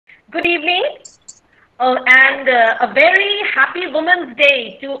Good evening, and a very happy Women's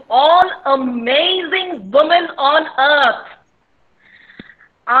Day to all amazing women on earth.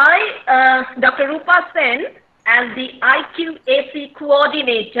 Dr. Rupa Sen, as the IQAC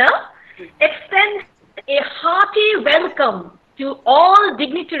coordinator, extend a hearty welcome to all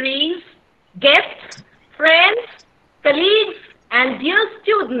dignitaries, guests, friends, colleagues, and dear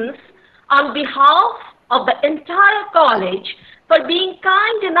students on behalf of the entire college for being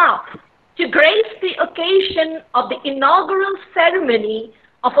kind enough to grace the occasion of the inaugural ceremony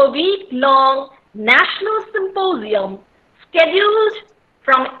of a week-long national symposium scheduled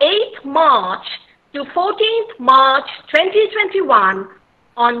from 8th March to 14th March 2021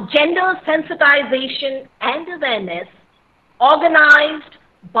 on gender sensitization and awareness, organized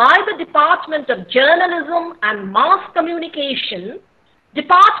by the Department of Journalism and Mass Communication,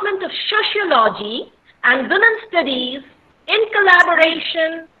 Department of Sociology and Women's Studies in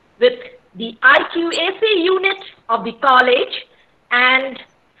collaboration with the IQAC unit of the college and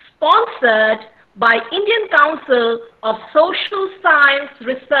sponsored by Indian Council of Social Science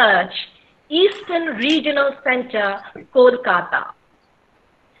Research, Eastern Regional Center, Kolkata.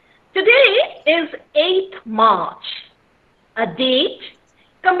 Today is 8th March, a date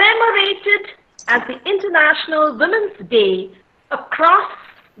commemorated as the International Women's Day across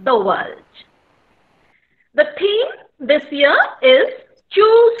the world. The theme this year is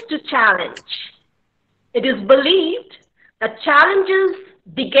Choose to Challenge. It is believed that challenges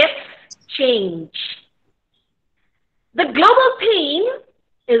begets change. The global theme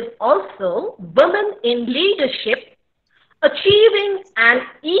is also Women in Leadership, Achieving an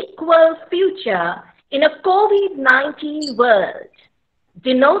Equal Future in a COVID-19 World,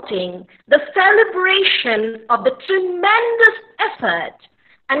 denoting the celebration of the tremendous effort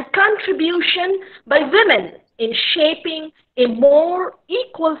and contribution by women in shaping a more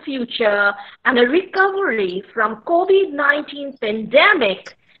equal future and a recovery from COVID-19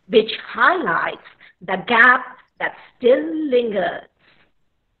 pandemic, which highlights the gap that still lingers.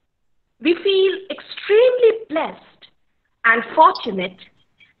 We feel extremely blessed and fortunate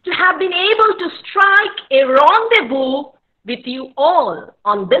to have been able to strike a rendezvous with you all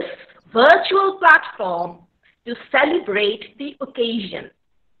on this virtual platform to celebrate the occasion.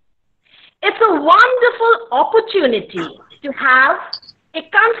 It's a wonderful opportunity to have a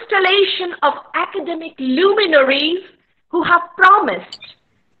constellation of academic luminaries who have promised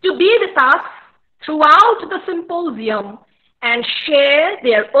to be with us throughout the symposium and share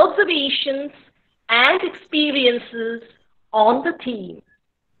their observations and experiences on the theme.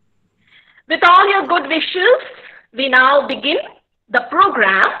 With all your good wishes, we now begin the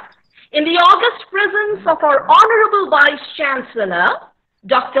program in the august presence of our Honorable Vice Chancellor,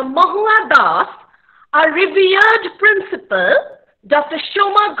 Dr. Mahua Das, our revered principal, Dr.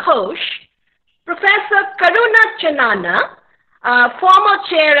 Shoma Ghosh, Professor Karuna Chanana, former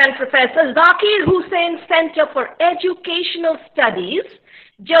chair and Professor Zakir Hussain Center for Educational Studies,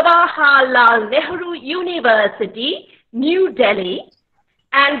 Jawaharlal Nehru University, New Delhi,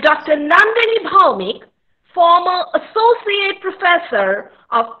 and Dr. Nandini Bhaumik, former Associate Professor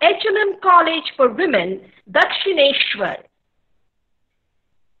of H&M College for Women, Dakshineshwar.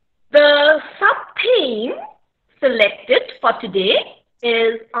 The sub-theme selected for today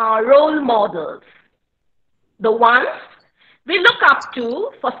is our role models, the ones we look up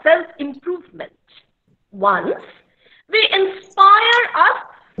to for self-improvement, ones who inspire us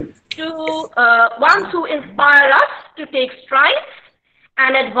to take strides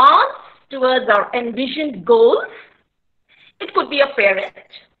and advance towards our envisioned goals. It could be a parent,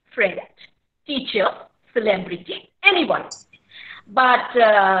 friend, teacher, celebrity, anyone. But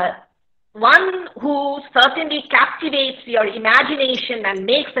one who certainly captivates your imagination and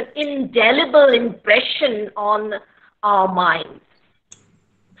makes an indelible impression on our minds.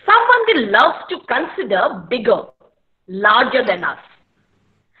 Someone we love to consider bigger, larger than us.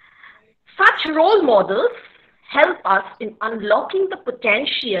 Such role models help us in unlocking the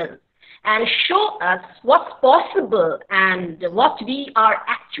potential and show us what's possible and what we are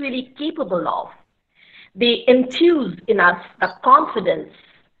actually capable of. They infuse in us the confidence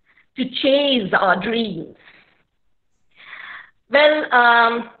to chase our dreams. Well,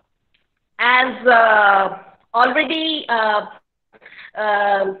 as already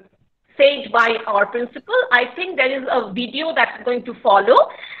said by our principal, I think there is a video that's going to follow,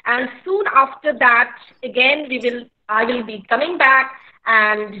 and soon after that, again, I will be coming back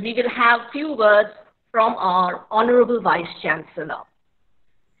and we will have few words from our Honorable Vice Chancellor.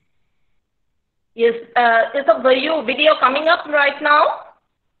 Is the video coming up right now?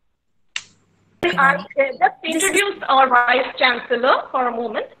 I just introduce our Vice Chancellor for a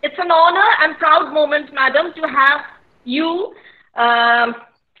moment. It's an honor and proud moment, Madam, to have you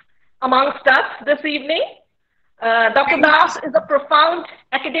amongst us this evening. Dr. Das is a profound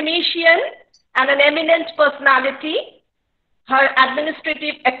academician and an eminent personality. Her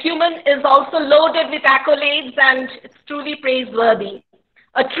administrative acumen is also loaded with accolades, and it's truly praiseworthy.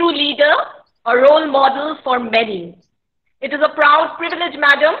 A true leader, a role model for many. It is a proud privilege,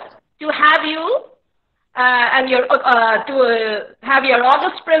 Madam, to have you and to have your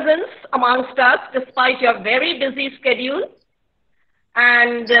august presence amongst us despite your very busy schedule.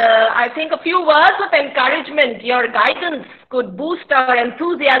 And I think a few words of encouragement, your guidance could boost our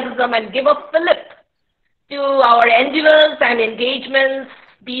enthusiasm and give a fillip to our endeavors and engagements,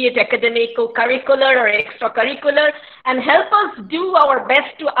 be it academic, co-curricular or extracurricular, and help us do our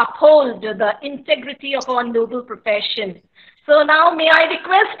best to uphold the integrity of our noble profession. So now may I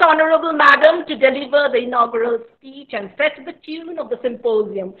request Honorable Madam to deliver the inaugural speech and set the tune of the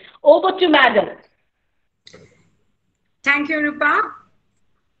symposium. Over to Madam. Thank you, Rupa.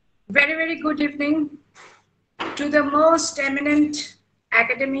 Very, very good evening to the most eminent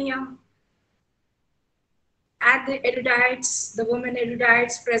academia and the erudites, the women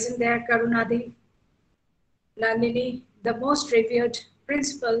erudites present there, Karunadi, Nandini, the most revered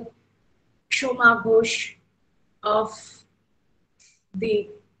principal, Shoma Ghosh of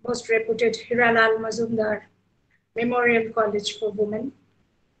the most reputed Hiralal Mazumdar Memorial College for Women.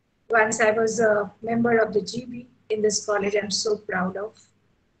 Once I was a member of the GB in this college, I'm so proud of.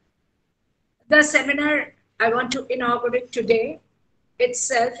 The seminar I want to inaugurate today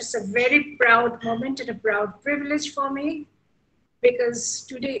itself is a very proud moment and a proud privilege for me, because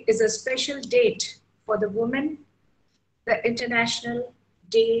today is a special date for the women, the International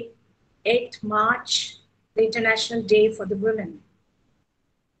Day, 8th March, the International Day for the Women.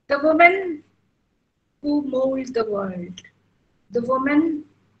 The women who mold the world, the women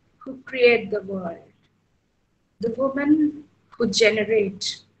who create the world, the women who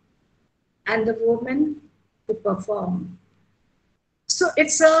generate, and the women who perform. So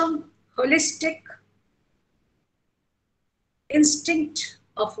it's a holistic instinct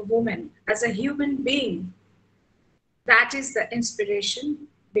of a woman as a human being that is the inspiration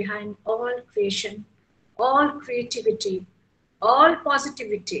behind all creation, all creativity, all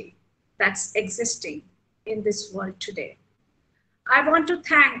positivity that's existing in this world today. I want to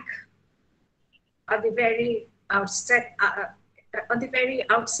thank at the very outset, I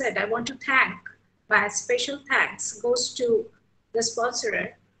want to thank, my special thanks goes to the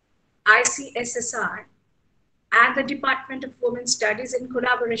sponsorer, ICSSR, and the Department of Women's Studies in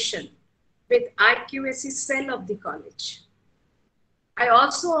collaboration with IQAC cell of the college. I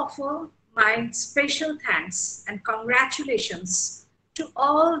also offer my special thanks and congratulations to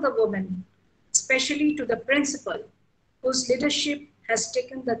all the women, especially to the principal, whose leadership has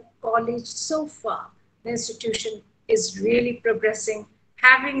taken the college so far. The institution is really progressing,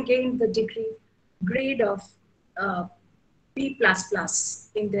 having gained the degree grade of B++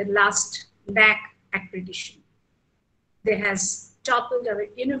 in their last NAC accreditation. They has toppled our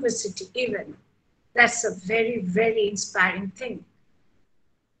university even. That's a very, very inspiring thing.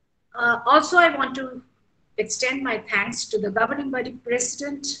 Also, I want to extend my thanks to the governing body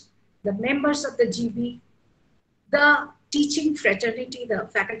president, the members of the GB, the teaching fraternity, the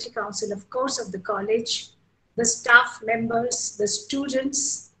faculty council, of course, of the college, the staff members, the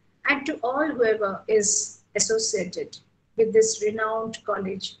students, and to all whoever is associated with this renowned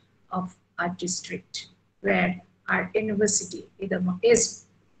college of our district, where our university is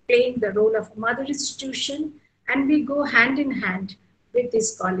playing the role of mother institution, and we go hand in hand with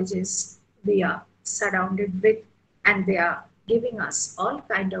these colleges we are surrounded with, and they are giving us all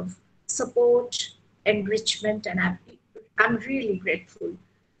kind of support, enrichment, and I'm really grateful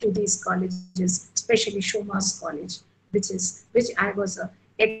to these colleges, especially Shoma's College, which I was an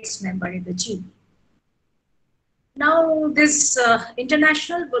ex-member in the GB. Now, this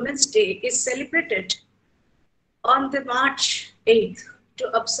International Women's Day is celebrated on the March 8th to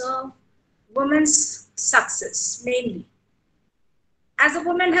observe women's success mainly. As a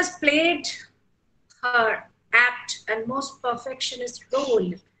woman has played her apt and most perfectionist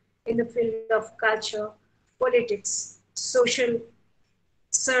role in the field of culture, politics, social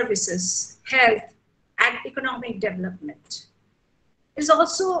services, health, and economic development. It is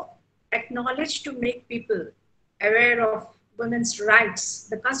also acknowledged to make people aware of women's rights,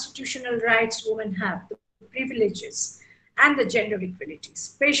 the constitutional rights women have, the privileges, and the gender equality,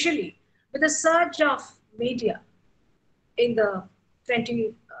 especially with the surge of media in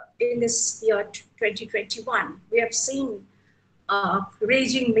this year 2021. We have seen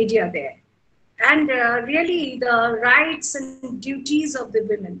raging media there. And really, the rights and duties of the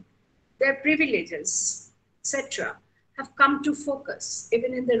women, their privileges, etc., have come to focus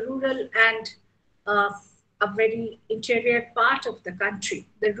even in the rural and uh, a very interior part of the country.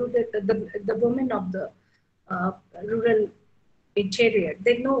 The women of the uh, rural interior,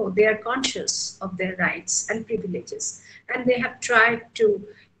 they know, they are conscious of their rights and privileges, and they have tried to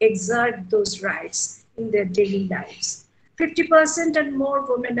exert those rights in their daily lives. 50% and more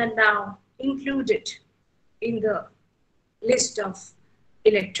women are now included in the list of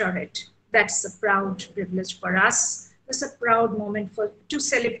electorate. That's a proud privilege for us. It's a proud moment to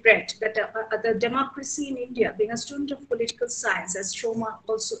celebrate that the democracy in India, being a student of political science, as Shoma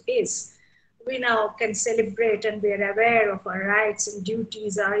also is, we now can celebrate and we are aware of our rights and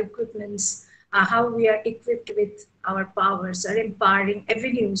duties, our equipments, how we are equipped with our powers, our empowering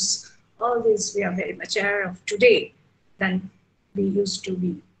avenues. All this we are very much aware of today than we used to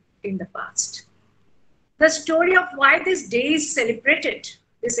be in the past. The story of why this day is celebrated,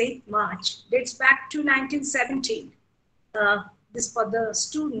 this 8th March, dates back to 1917. This for the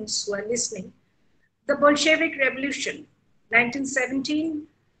students who are listening. The Bolshevik Revolution, 1917,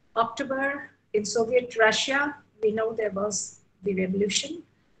 October in Soviet Russia, we know there was the revolution.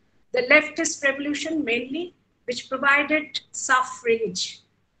 The leftist revolution mainly, which provided suffrage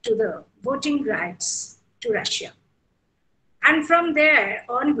to the voting rights to Russia. And from there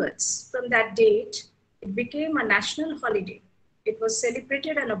onwards, from that date, it became a national holiday. It was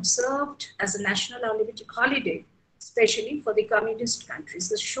celebrated and observed as a national holiday, especially for the communist countries,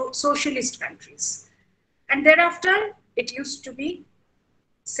 the socialist countries. And thereafter, it used to be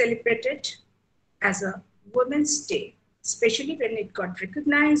celebrated as a Women's Day, especially when it got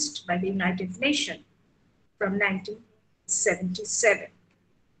recognized by the United Nations from 1977.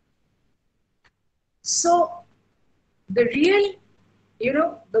 So the real,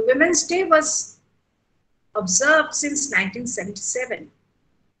 the Women's Day was observed since 1977.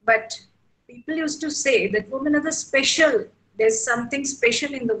 But people used to say that women are the special. There's something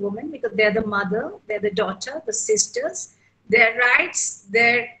special in the woman because they're the mother, they're the daughter, the sisters. Their rights,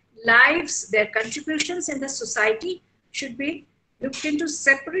 their lives, their contributions in the society should be looked into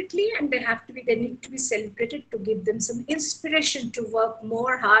separately, and they need to be celebrated to give them some inspiration to work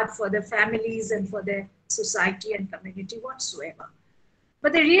more hard for their families and for their society and community whatsoever.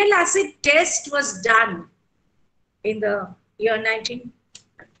 But the real acid test was done in the year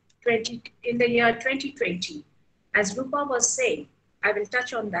 2020. As Rupa was saying, I will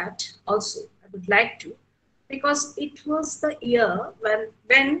touch on that also. I would like to, because it was the year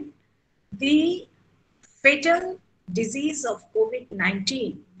when the fatal disease of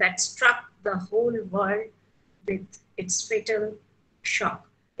COVID-19 that struck the whole world with its fatal shock.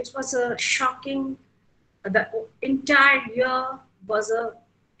 It was a shocking, the entire year was a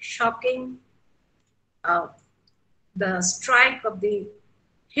shocking, the strike of the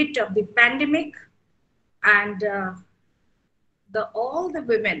hit of the pandemic, and all the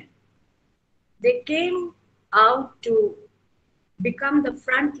women, they came out to become the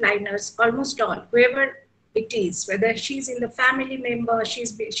frontliners, almost all, whoever it is, whether she's in the family member,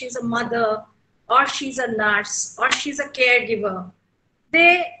 she's a mother, or she's a nurse, or she's a caregiver.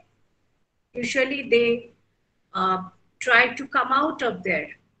 They usually try to come out of their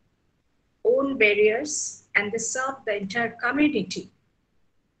own barriers and they serve the entire community.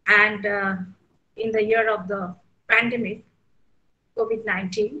 And in the year of the pandemic,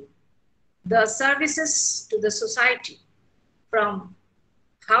 COVID-19, the services to the society, from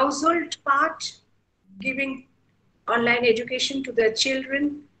household part, giving online education to their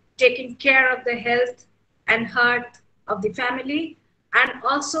children, taking care of the health and health of the family, and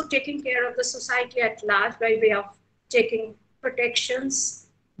also taking care of the society at large by way of taking protections,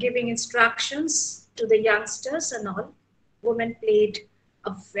 giving instructions to the youngsters and all. Women played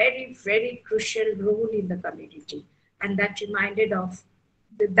a very, very crucial role in the community. And that reminded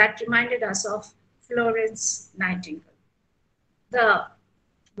us of Florence Nightingale, the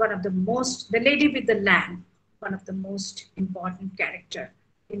lady with the lamp, one of the most important character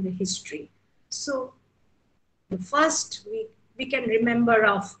in the history. So the first we can remember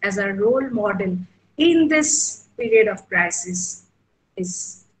of as a role model in this period of crisis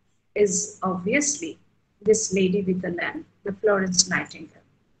is obviously this lady with the lamp, the Florence Nightingale.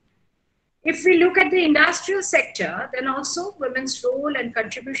 If we look at the industrial sector, then also women's role and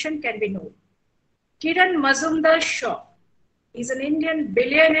contribution can be known. Kiran Mazumdar-Shaw is an Indian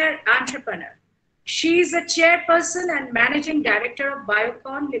billionaire entrepreneur. She is the chairperson and managing director of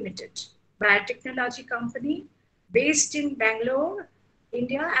Biocon Limited, biotechnology company based in Bangalore,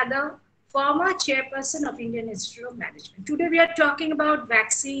 India, and the former chairperson of Indian Institute of Management. Today we are talking about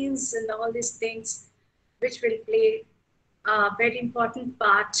vaccines and all these things which will play a very important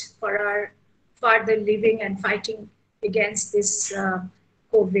part for our further living and fighting against this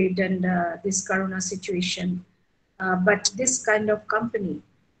COVID and this corona situation. But this kind of company,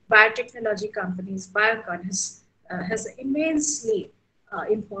 biotechnology companies, Biocon has immensely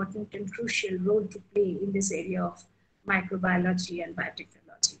important and crucial role to play in this area of microbiology and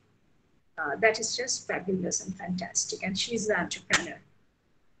biotechnology. That is just fabulous and fantastic, and she's the entrepreneur.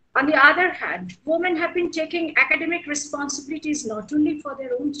 On the other hand, women have been taking academic responsibilities not only for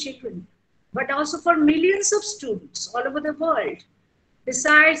their own children, but also for millions of students all over the world.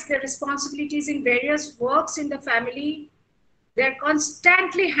 Besides their responsibilities in various works in the family, they're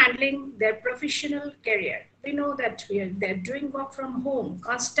constantly handling their professional career. We know that they're doing work from home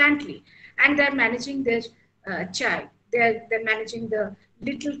constantly, and they're managing their child. They're managing the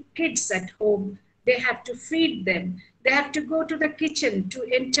little kids at home. They have to feed them. They have to go to the kitchen to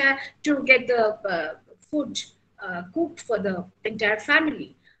get the food cooked for the entire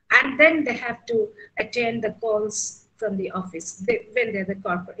family, and then they have to attend the calls from the office when they're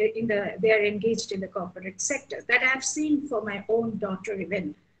they are engaged in the corporate sector. That I've seen for my own daughter.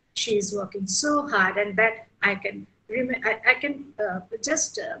 Even she is working so hard, and that I can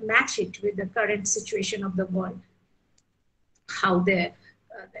just match it with the current situation of the world, how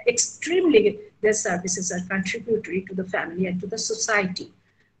extremely their services are contributory to the family and to the society.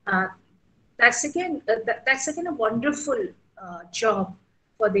 Uh, that's again a wonderful job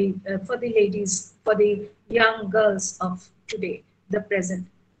for the ladies, for the young girls of today, the present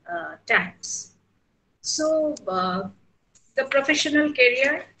times. So the professional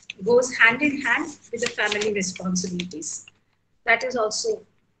career goes hand in hand with the family responsibilities. That is also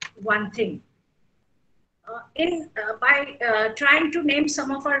one thing. By trying to name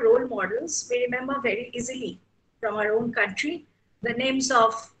some of our role models, we remember very easily from our own country the names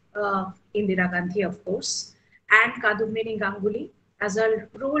of Indira Gandhi, of course, and Kadambini Ganguly as our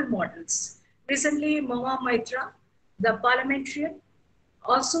role models. Recently, Mahua Maitra, the parliamentarian,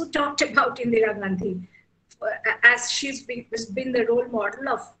 also talked about Indira Gandhi as she's been the role model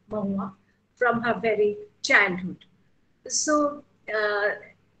of Mahua from her very childhood. So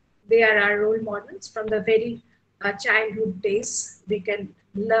they are our role models from the very childhood days. We can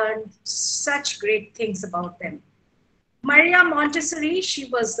learn such great things about them. Maria Montessori, she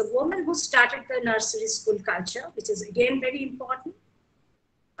was the woman who started the nursery school culture, which is again very important.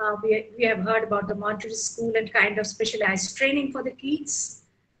 We have heard about the Montessori school and kind of specialized training for the kids.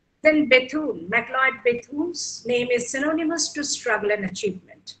 Then Bethune, MacLeod Bethune's name is synonymous to struggle and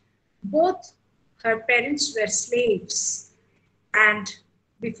achievement. Both her parents were slaves, and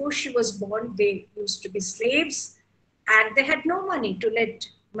before she was born, they used to be slaves, and they had no money to let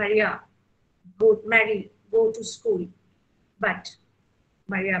Maria go to school. But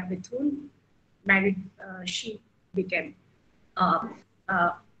Maria Bethune married, she became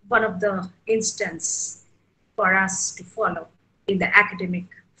one of the instances for us to follow in the academic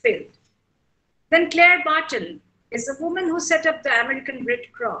field. Then Claire Barton is the woman who set up the American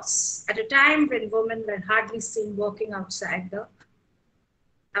Red Cross at a time when women were hardly seen working outside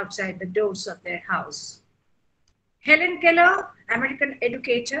the doors of their house. Helen Keller, American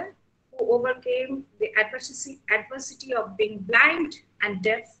educator who overcame the adversity of being blind and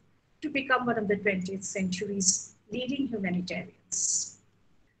deaf to become one of the 20th century's leading humanitarians.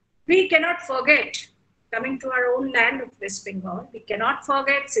 We cannot forget, coming to our own land of West Bengal, we cannot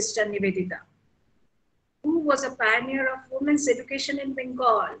forget Sister Nivedita, who was a pioneer of women's education in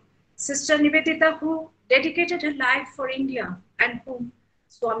Bengal. Sister Nivedita, who dedicated her life for India and whom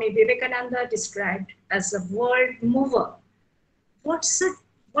Swami Vivekananda described as a world mover. What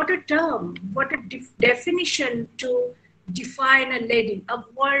a term, what a definition to define a lady. A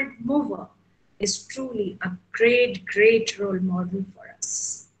world mover is truly a great, great role model for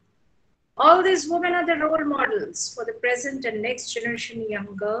us. All these women are the role models for the present and next generation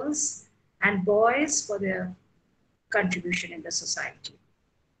young girls and boys for their contribution in the society.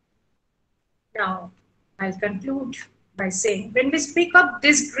 Now, I'll conclude by saying, when we speak of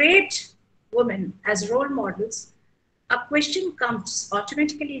these great women as role models, a question comes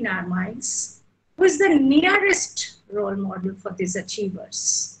automatically in our minds: who is the nearest role model for these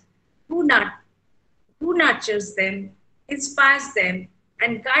achievers? Who nurtures them, inspires them,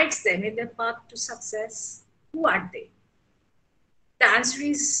 and guides them in their path to success? Who are they? The answer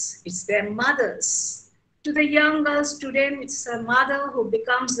is, it's their mothers. To the young girls today, it's a mother who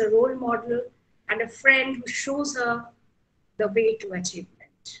becomes the role model and a friend who shows her the way to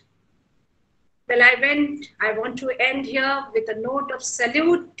achievement. Well, I want to end here with a note of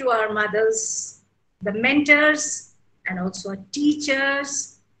salute to our mothers, the mentors, and also our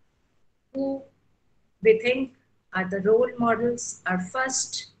teachers who we think are the role models, our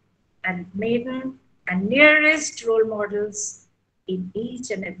first and maiden and nearest role models in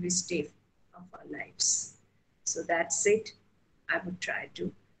each and every stage of our lives. So that's it. I would try to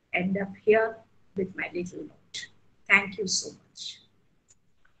end up here with my little note. Thank you so much.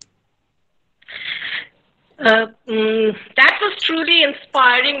 That was truly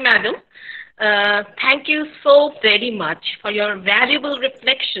inspiring, madam. Thank you so very much for your valuable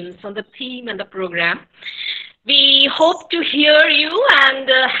reflections on the theme and the program. We hope to hear you and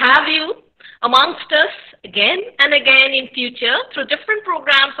have you amongst us again and again in future through different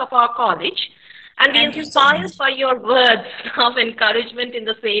programs of our college, and be inspired by your words of encouragement in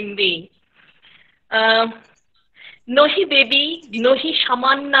the same way. Nohi devi, nohi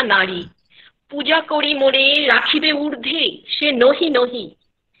shamanna nari, puja kori more rakhibe urdhe, she nohi nohi.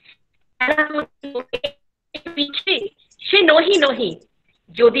 সে নহি নহি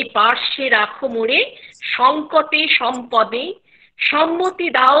যদি পার্শ্বে রাখো মোরে সংকটে সম্পদে সম্মতি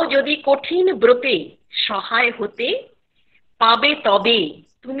দাও যদি কঠিন ব্রতে সহায় হতে পাবে তবে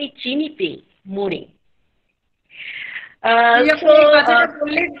তুমি চিনিতে মোরে।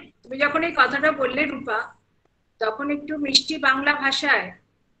 তুমি যখন এই কথাটা বললে রূপা, তখন একটু মিষ্টি বাংলা ভাষায়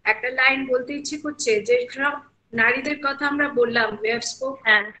একটা লাইন বলতে ইচ্ছে করছে, যে সব নারীদের কথা আমরা বললাম, we have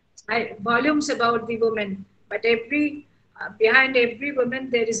spoken volumes about the women, but behind every woman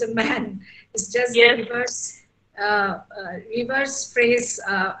there is a man. It's just the reverse phrase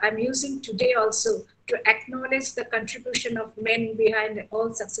I'm using today also to acknowledge the contribution of men behind all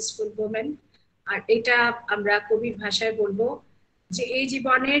successful women. আর এটা আমরা কবির ভাষায় বলবো যে এই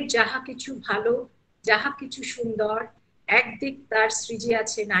জীবনের যাহা কিছু ভালো, যাহা কিছু সুন্দর, একদিক তার সৃজি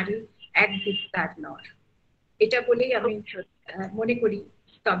আছে নারী, একদিক তার নর। এটা বলেই আমি মনে করি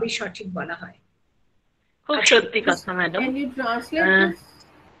তবে সঠিক বলা হয়। খুব সত্যি কথা madam.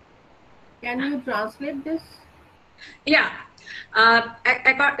 Can you translate this? Yeah,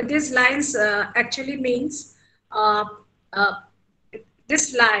 these lines actually means this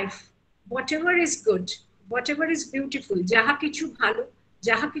life, whatever is good, whatever is beautiful, jaha kichu bhalo,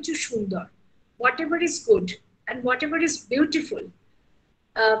 jaha kichu sundor, whatever is good and whatever is beautiful,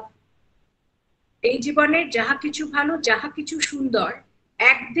 এই জীবনের যাহা কিছু ভালো, যাহা কিছু সুন্দর,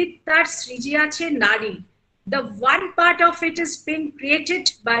 একদিক তার সৃজি আছে নারী। The one part of it is being created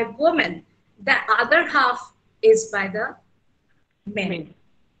by women, the other half is by the men.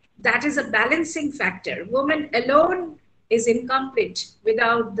 That is a balancing factor. Woman alone is incomplete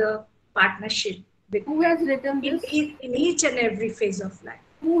without the partnership. Who has written this? In each and every phase of life.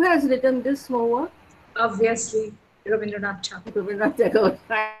 Who has written this, Moa? Obviously, Rabindranath Tagore. Rabindranath Tagore.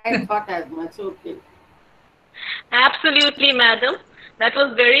 I thought as much. Okay. Absolutely, madam. That was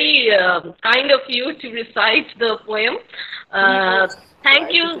very kind of you to recite the poem. Thank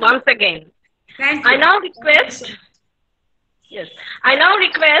you once again. Thank you. I now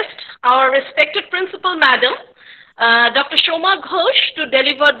request our respected principal, madam, Dr. Shoma Ghosh, to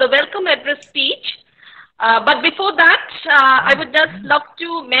deliver the welcome address speech. But before that, I would just love to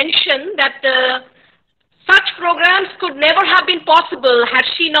mention that such programs could never have been possible had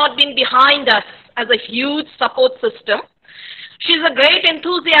she not been behind us as a huge support system. She's a great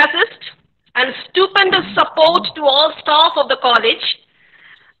enthusiast and stupendous support to all staff of the college.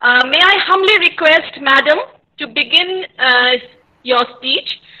 May I humbly request, madam, to begin your speech.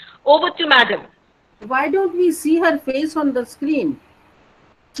 Over to madam. Why don't we see her face on the screen?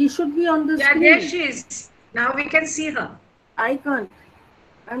 She should be on the screen. There she is. Now we can see her. I can't.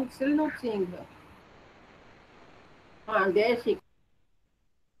 I'm still not seeing her. There she.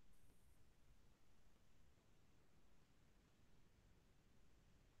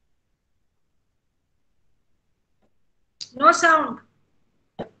 No sound.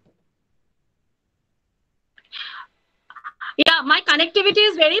 Yeah, my connectivity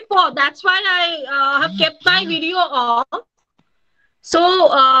is very poor. That's why I have kept my video off. So,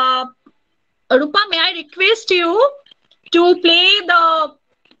 Rupa, may I request you to play the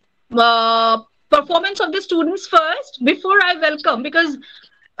performance of the students first before I welcome, because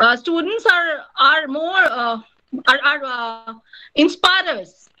students are more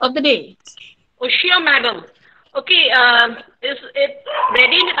inspirers of the day. Oh, sure, madam. Okay, is it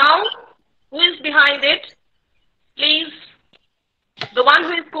ready now? Who is behind it? Please. The one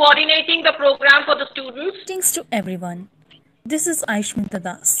who is coordinating the program for the students. Greetings to everyone. This is Aishmita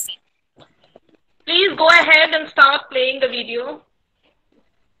Das. Please go ahead and start playing the video.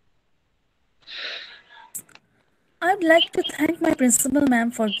 I'd like to thank my principal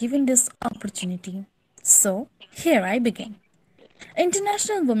ma'am for giving this opportunity. So, here I begin.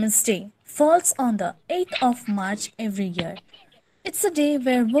 International Women's Day falls on the 8th of March every year. It's a day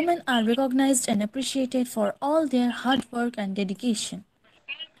where women are recognized and appreciated for all their hard work and dedication.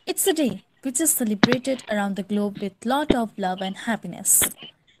 It's a day which is celebrated around the globe with lot of love and happiness.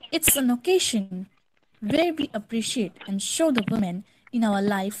 It's an occasion where we appreciate and show the women in our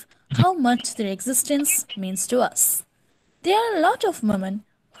life how much their existence means to us. There are a lot of women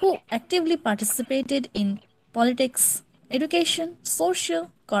who actively participated in politics, education,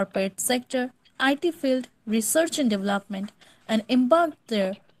 social, corporate sector, IT field, research and development, and embarked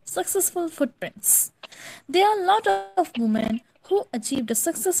their successful footprints. There are a lot of women who achieved a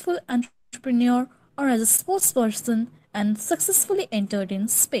successful entrepreneur or as a sportsperson and successfully entered in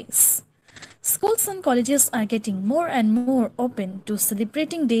space. Schools and colleges are getting more and more open to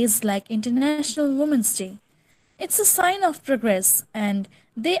celebrating days like International Women's Day. It's a sign of progress, and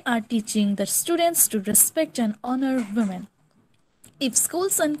they are teaching the students to respect and honor women. If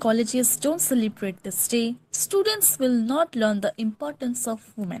schools and colleges don't celebrate this day, students will not learn the importance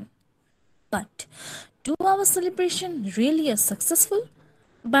of women. But do our celebration really is successful?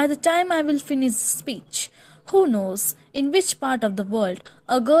 By the time I will finish the speech, who knows in which part of the world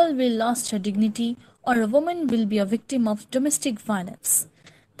a girl will lose her dignity or a woman will be a victim of domestic violence.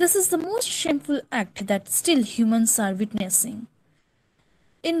 This is the most shameful act that still humans are witnessing.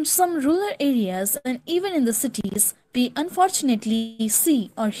 In some rural areas and even in the cities, we unfortunately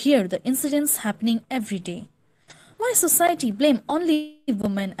see or hear the incidents happening every day. Why society blame only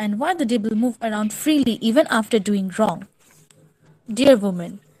women and why the devil move around freely even after doing wrong? Dear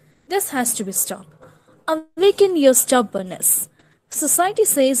woman, this has to be stopped. Awaken your stubbornness. Society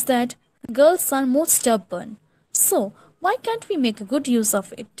says that girls are more stubborn. So, why can't we make a good use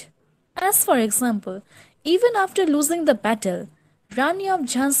of it? As for example, even after losing the battle, Rani of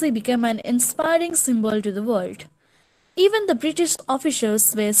Jhansi became an inspiring symbol to the world. Even the British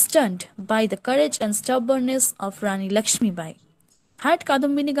officers were stunned by the courage and stubbornness of Rani Lakshmibai. Had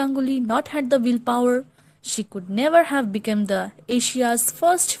Kadambini Ganguly not had the willpower, she could never have become the Asia's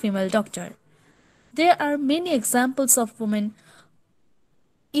first female doctor. There are many examples of women.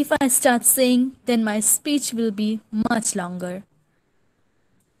 If I start saying, then my speech will be much longer.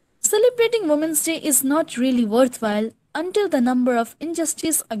 Celebrating Women's Day is not really worthwhile until the number of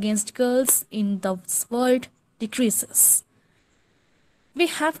injustice against girls in the world decreases. We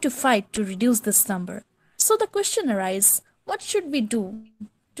have to fight to reduce this number. So the question arises, what should we do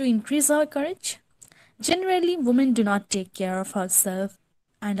to increase our courage? Generally, women do not take care of herself,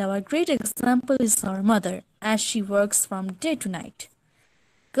 and our great example is our mother, as she works from day to night.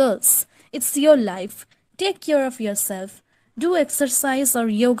 Girls, it's your life. Take care of yourself. Do exercise or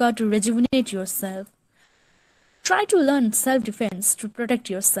yoga to rejuvenate yourself. Try to learn self-defense to protect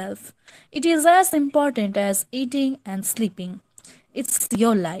yourself. It is as important as eating and sleeping. It's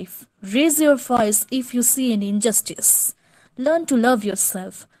your life. Raise your voice if you see any injustice. Learn to love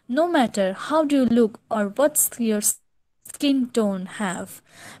yourself, no matter how do you look or what's your skin tone have.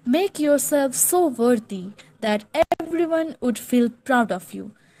 Make yourself so worthy that everyone would feel proud of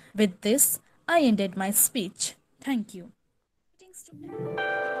you. With this, I ended my speech. Thank you.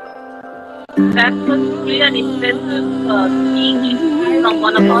 That was really an impressive speech from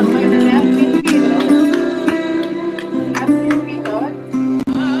one of our Absolutely heard.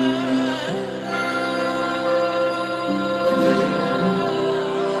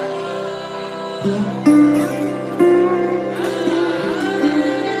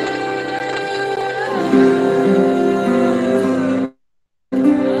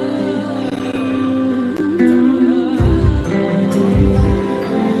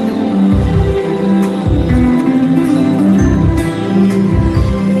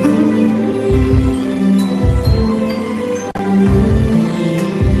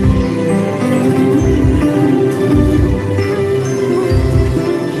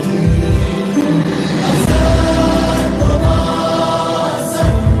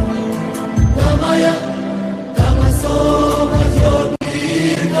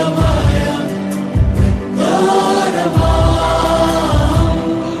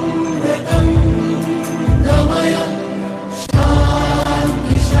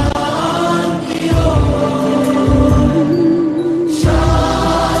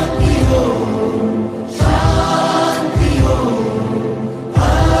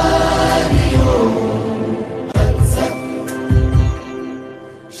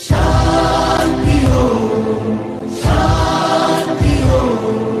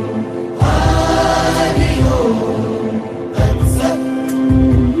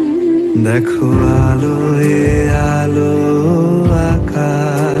 দেখো আলো এ আলো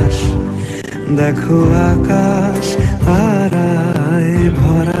আকাশ, দেখো আকাশ তারায়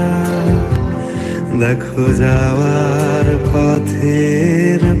ভরা, দেখো যাওয়ার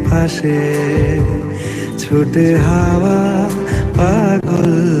পথের পাশে ছুটে হাওয়া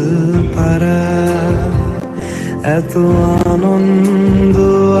পাগল পারা। এত আনন্দ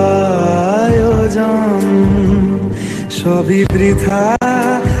আয়োজন সবই বৃথা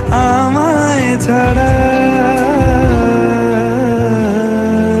আমায় ছাড়া।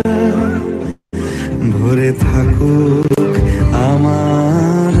 ভরে থাকুক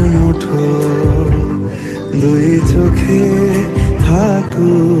আমার মুঠো, দুই চোখে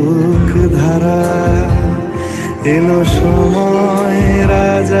থাকুক ধারা। এলো সময়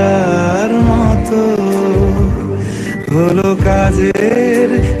রাজার মতো, হলো কাজের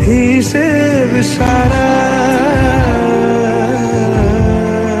হিসেব সারা।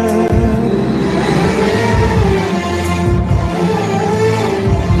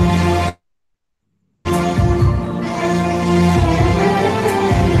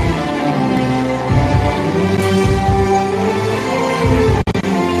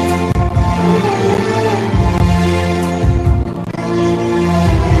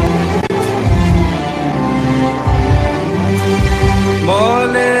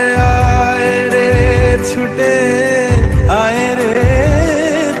 বলে আয় রে ছুটে আয় রে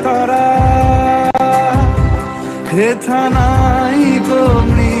তোরা, হেথা নাই কো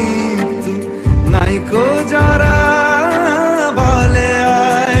মৃত্যু নাই কো জরা। বলে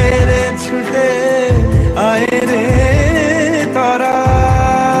আয় রে ছুটে আয় রে তোরা,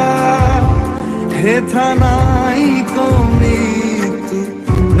 হেথা নাই কো মৃত্যু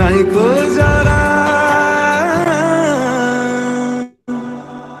নাই কো জরা।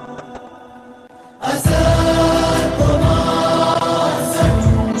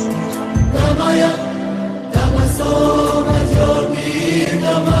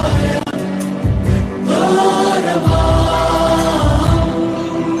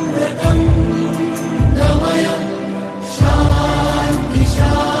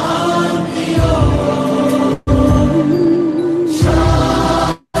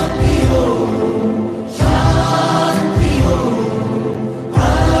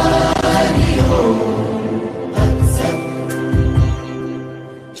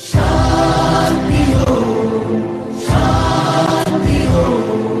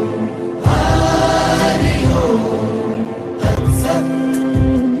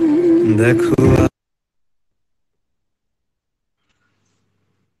 দেখো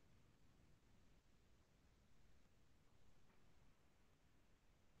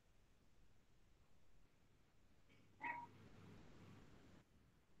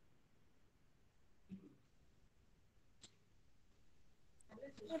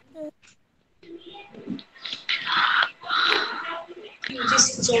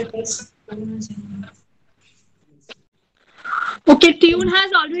Okay, tune has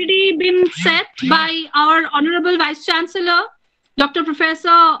already been set by our Honorable Vice Chancellor, Dr.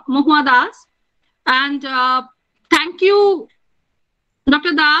 Professor Mohua Das. And thank you,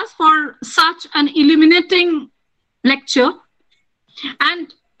 Dr. Das, for such an illuminating lecture. And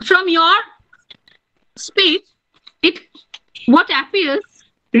from your speech, what appears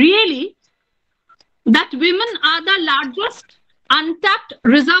really that women are the largest untapped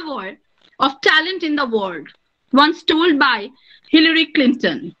reservoir of talent in the world, once told by Hillary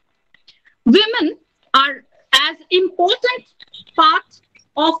Clinton. Women are as important part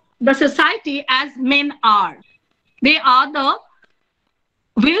of the society as men are. They are the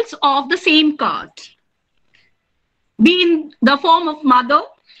wheels of the same cart, be in the form of mother,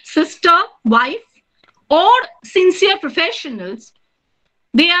 sister, wife, or sincere professionals.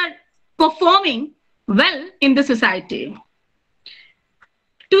 They are performing well in the society.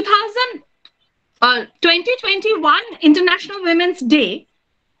 2021 International Women's Day,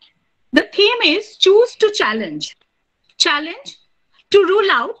 the theme is choose to challenge. Challenge to rule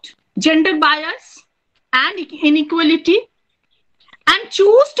out gender bias and inequality, and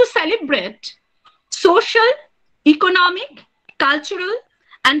choose to celebrate social, economic, cultural,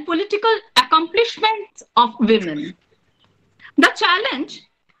 and political accomplishments of women. The challenge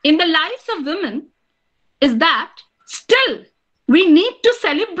in the lives of women is that still we need to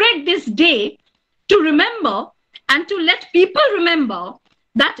celebrate this day to remember and to let people remember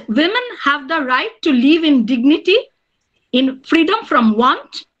that women have the right to live in dignity, in freedom from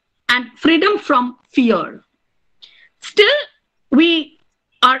want, and freedom from fear. Still, we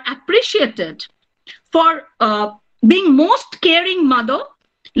are appreciated for being most caring mother,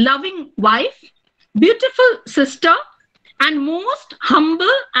 loving wife, beautiful sister, and most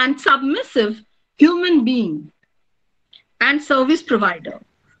humble and submissive human being and service provider.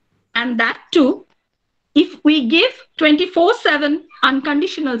 And that too, if we give 24/7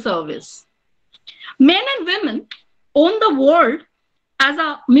 unconditional service. Men and women own the world as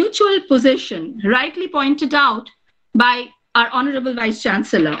a mutual possession, rightly pointed out by our Honorable Vice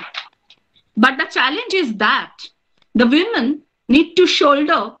Chancellor. But the challenge is that the women need to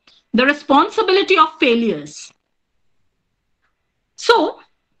shoulder the responsibility of failures. So,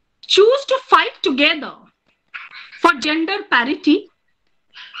 choose to fight together for gender parity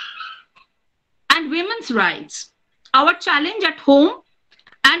and women's rights. Our challenge at home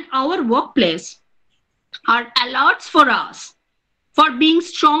and our workplace are alerts for us for being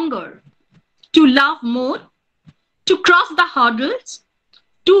stronger, to love more, to cross the hurdles,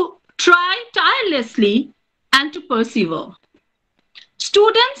 to try tirelessly, and to persevere.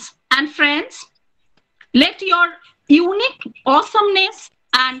 Students and friends, let your unique awesomeness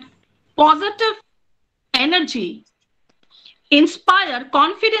and positive energy inspire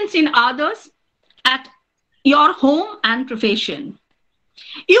confidence in others at your home and profession.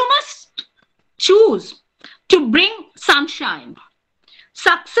 You must choose to bring sunshine.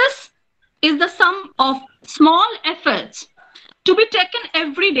 Success is the sum of small efforts to be taken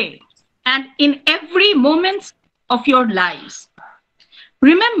every day and in every moment of your lives.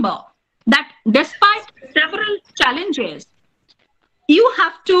 Remember that despite several challenges, you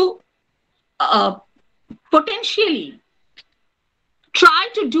have to potentially try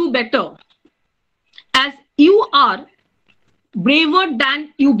to do better, as you are braver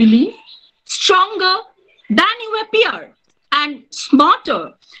than you believe, stronger than you appear, and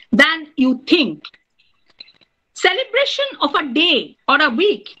smarter than you think. Celebration of a day or a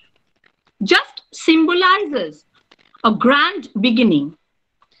week just symbolizes a grand beginning.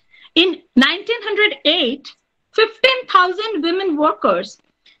 In 1908, 15,000 women workers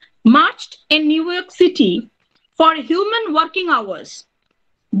marched in New York City for human working hours,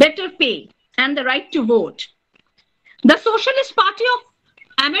 better pay, and the right to vote. The Socialist Party of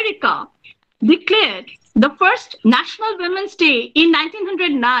America declared the first National Women's Day in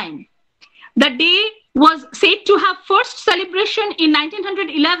 1909. The day was said to have first celebration in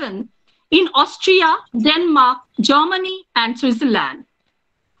 1911 in Austria, Denmark, Germany, and Switzerland.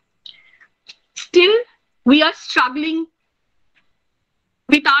 Still, we are struggling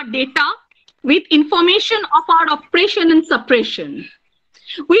with our data, with information of our oppression and suppression.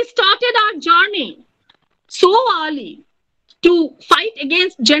 We started our journey so early to fight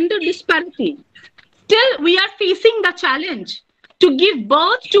against gender disparity. Still, we are facing the challenge to give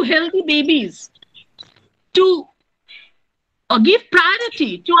birth to healthy babies, to give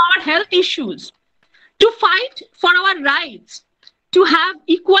priority to our health issues, to fight for our rights, to have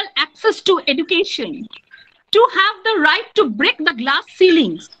equal access to education, to have the right to break the glass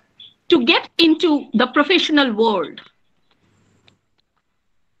ceilings, to get into the professional world.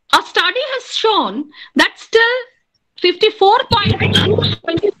 A study has shown that still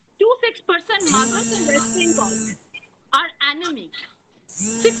 54.26% mothers in West Bengal are anemic.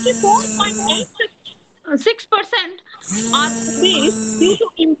 64.86% are obese due to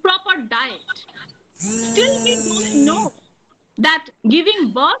improper diet. Still, we don't know that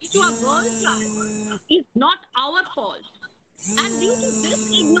giving birth to a girl child is not our fault. And due to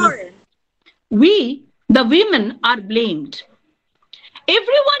this ignorance, we, the women, are blamed.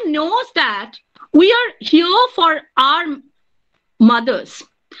 Everyone knows that we are here for our mothers.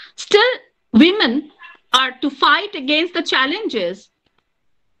 Still, women are to fight against the challenges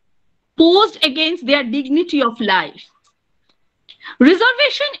posed against their dignity of life.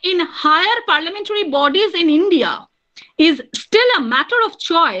 Reservation in higher parliamentary bodies in India is still a matter of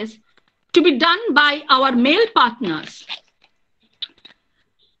choice to be done by our male partners.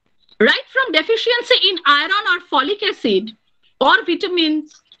 Right from deficiency in iron or folic acid, or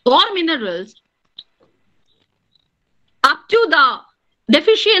vitamins or minerals, up to the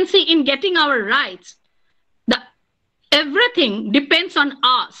deficiency in getting our rights, everything depends on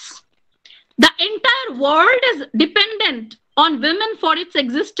us. The entire world is dependent on women for its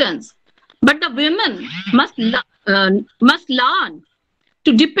existence, but the women must learn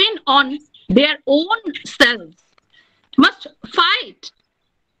to depend on their own selves, must fight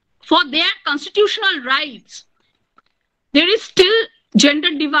for their constitutional rights. There is still gender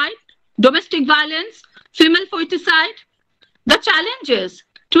divide, domestic violence, female foeticide. The challenges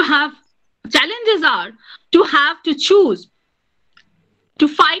are to have to choose to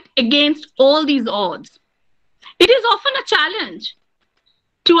fight against all these odds. It is often a challenge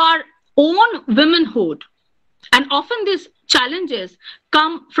to our own womanhood, and often these challenges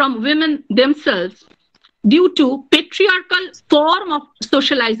come from women themselves due to patriarchal form of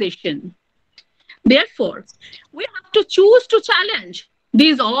socialization. Therefore, we have to choose to challenge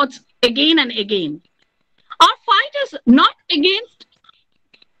these odds again and again. Our fight is not against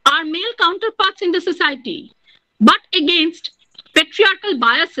our male counterparts in the society, but against patriarchal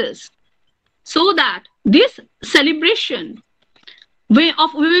biases, so that this celebration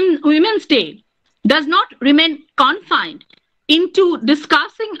of Women's Day does not remain confined into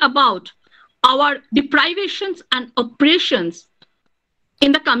discussing about our deprivations and oppressions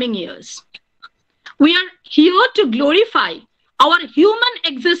in the coming years. We are here to glorify our human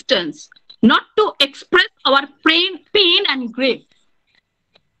existence, not to express our pain and grief.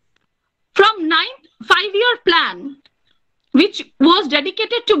 From 9th five-year plan, which was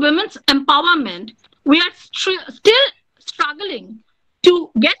dedicated to women's empowerment, we are still struggling to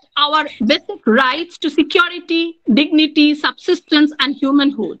get our basic rights to security, dignity, subsistence, and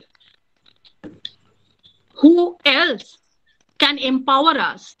humanhood. Who else can empower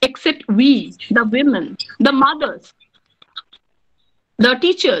us except we, the women, the mothers, the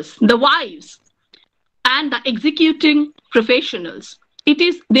teachers, the wives, and the executing professionals? It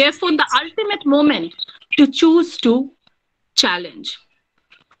is therefore the ultimate moment to choose to challenge.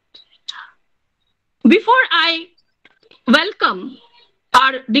 Before I welcome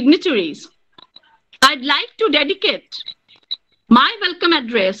our dignitaries, I'd like to dedicate my welcome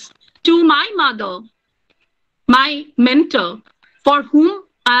address to my mother, my mentor, for whom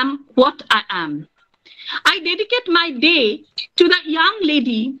I am what I am. I dedicate my day to the young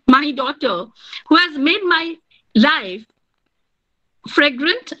lady, my daughter, who has made my life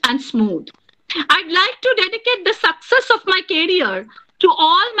fragrant and smooth. I'd like to dedicate the success of my career to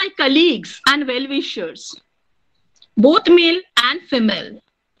all my colleagues and well-wishers, both male and female,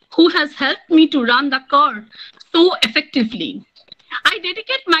 who has helped me to run the car so effectively. I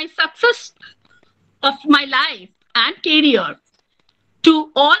dedicate my success of my life and career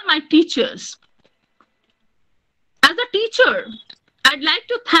to all my teachers. As a teacher, I'd like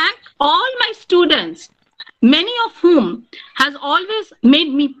to thank all my students, many of whom has always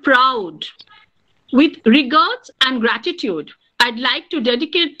made me proud. With regards and gratitude, I'd like to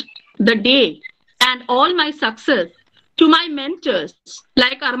dedicate the day and all my success to my mentors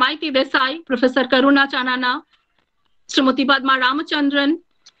like Armaiti Desai, Professor Karuna Chanana, Srimati Padma Ramachandran,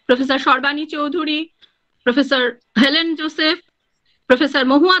 Professor Sharbani Chaudhuri, Professor Helen Joseph, Professor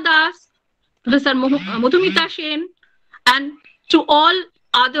Mohua Das, Professor Madhumita Sen, and to all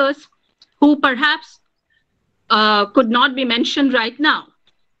others who perhaps could not be mentioned right now.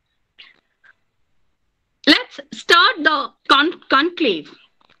 Let's start the conclave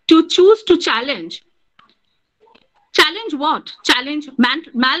to choose to challenge. Challenge what? Challenge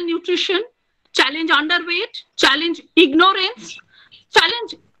malnutrition, challenge underweight, challenge ignorance,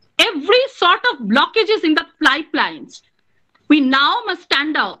 challenge every sort of blockages in the pipelines. We now must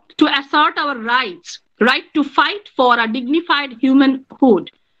stand up to assert our rights, right to fight for a dignified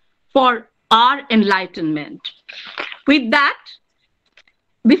humanhood, for our enlightenment. With that,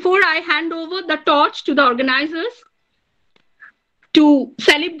 before I hand over the torch to the organizers to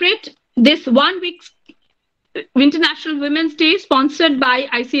celebrate this 1 week International Women's Day sponsored by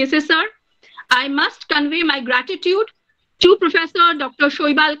ICSSR, I must convey my gratitude to Professor Dr.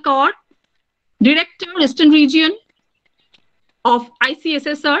 Shoibal Kaur, Director, Eastern Region of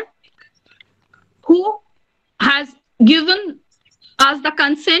ICSSR, who has given us the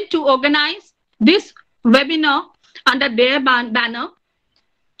consent to organize this webinar under their banner.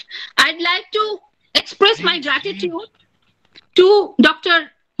 I'd like to express my gratitude to Dr.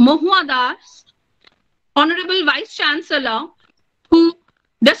 Mohua Das, Honorable Vice Chancellor, who,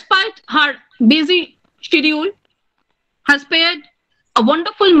 despite her busy schedule, has spared a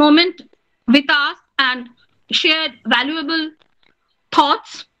wonderful moment with us and shared valuable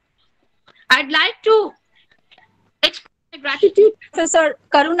thoughts. I'd like to express my gratitude to Professor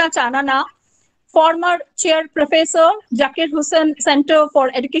Karuna Chanana, former Chair Professor, Zakir Hussain Center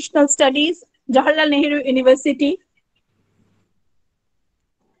for Educational Studies, Jawaharlal Nehru University.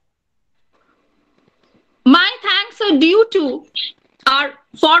 My thanks are due to our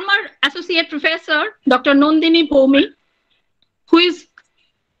former Associate Professor, Dr. Nandini Bhomi, who is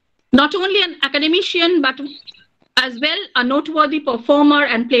not only an academician, but as well a noteworthy performer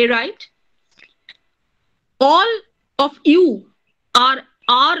and playwright. All of you are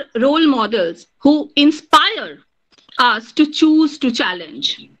our role models who inspire us to choose to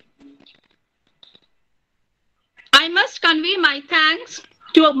challenge. I must convey my thanks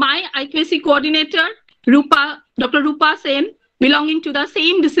to my IQAC coordinator, Dr. Rupa Sen, belonging to the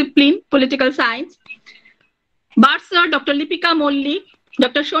same discipline, political science, Bursar, Dr. Lipika Molli,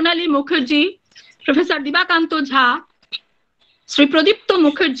 Dr. Shonali Mukherjee, Professor Dibakanto Jha, Sri Pradipto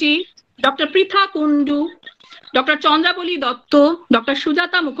Mukherjee, Dr. Pritha Kundu, Dr. Chandrabali Dotto, Dr.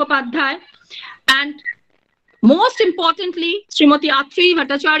 Sujata Mukhopadhyay, and most importantly, Srimati Atri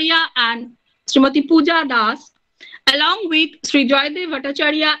Bhattacharya and Srimati Pooja Das, along with Sri Joydev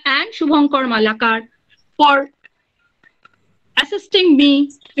Bhattacharya and Shubhankar Malakar for assisting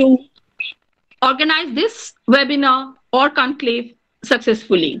me to organize this webinar or conclave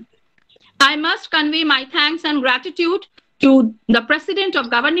successfully. I must convey my thanks and gratitude to the President of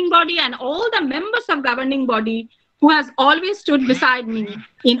Governing Body and all the members of Governing Body who has always stood beside me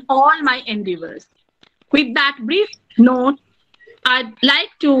in all my endeavors. With that brief note, I'd like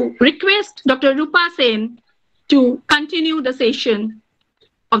to request Dr. Rupa Sen to continue the session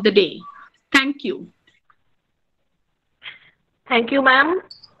of the day. Thank you. Thank you, ma'am.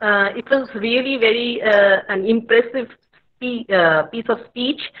 It was really very an impressive piece of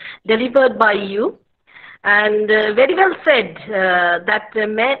speech delivered by you, and very well said that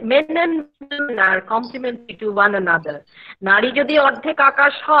men and women are complementary to one another. নারী যদি অর্ধেক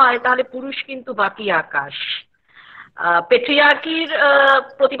আকাশ হয় তাহলে পুরুষ কিন্তু বাকি আকাশ। পেট্রিয়ার্কির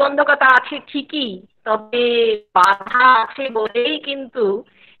প্রতিবন্ধকতা আছে ঠিকই, তবে বাধা আছে বলেই কিন্তু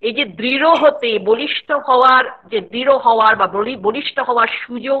এই যে দৃঢ় হতে বলিষ্ঠ হওয়ার যে দৃঢ় হওয়ার বা বলিষ্ঠ হওয়ার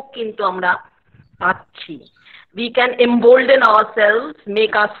সুযোগ কিন্তু আমরা পাচ্ছি। We can embolden ourselves,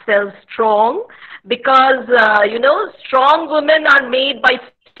 make ourselves strong, because strong women are made by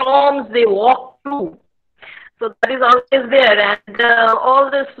storms they walk through. So that is always there, and all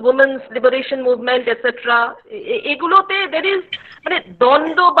this women's liberation movement, etc. এগুলোতে there is মানে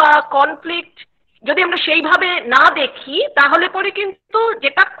দ্বন্দ্ব বা conflict যদি আমরা সেইভাবে না দেখি তাহলে পরে কিন্তু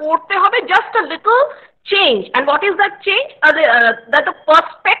যেটা করতে হবে just a little change. And what is that change? That the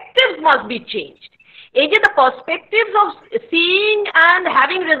perspectives must be changed. The perspectives of seeing and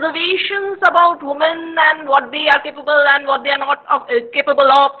having reservations about women and what they are capable and what they are not capable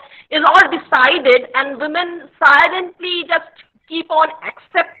of is all decided, and women silently just keep on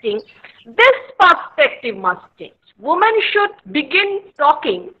accepting. This perspective must change. Women should begin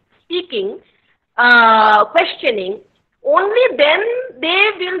talking, speaking, questioning. Only then they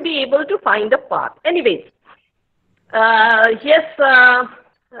will be able to find a path. Anyways, yes.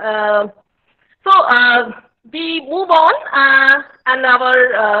 So we move on, and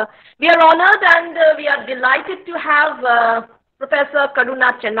we are honored and we are delighted to have Professor Karuna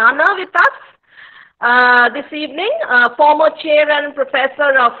Chanana with us this evening, former chair and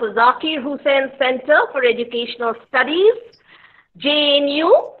professor of Zakir Hussain Center for Educational Studies, JNU,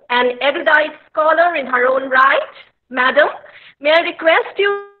 an erudite scholar in her own right. Madam, may I request you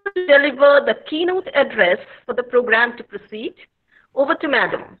to deliver the keynote address for the program to proceed? Over to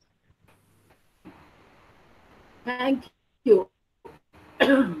Madam. Thank you.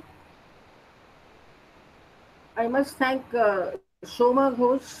 I must thank Shoma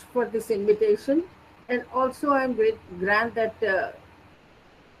Ghosh for this invitation, and also I am glad that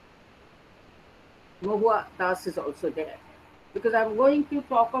Mohua Das is also there, because I am going to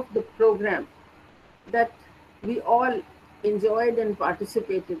talk of the program that we all enjoyed and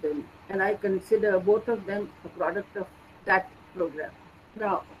participated in, and I consider both of them a product of that program.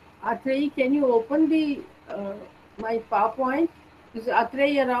 Now, Atreyi, can you open the my PowerPoint? Is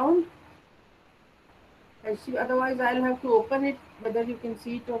Atreyi around? Otherwise, I'll have to open it. Whether you can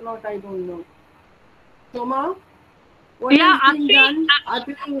see it or not, I don't know. Soma, what is being done?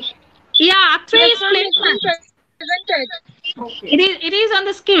 Atreyi is presented. Okay. It is on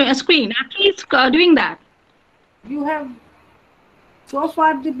the screen. Atreyi is doing that. You have, so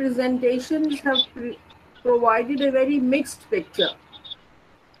far the presentations have provided a very mixed picture.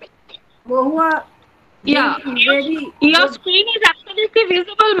 Mohua, your screen is absolutely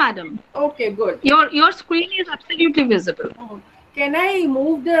visible, madam. Okay, good. Your screen is absolutely visible. Oh. Can I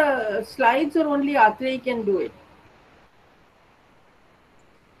move the slides or only Atreyi can do it?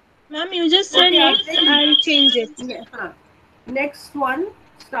 Ma'am, you just said next, I'll change it. Yeah. Next one,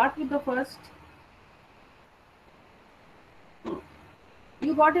 start with the first.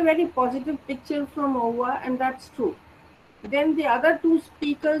 You got a very positive picture from Mohua, and that's true. Then the other two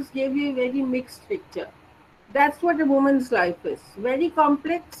speakers gave you a very mixed picture. That's what a woman's life is. Very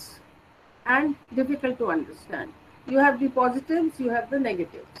complex and difficult to understand. You have the positives, you have the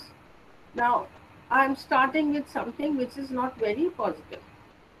negatives. Now, I'm starting with something which is not very positive.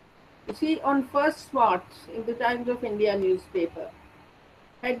 You see, on first March in the Times of India newspaper,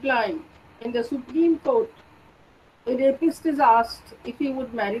 headline, in the Supreme Court, a rapist is asked if he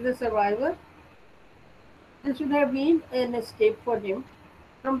would marry the survivor. This would have been an escape for him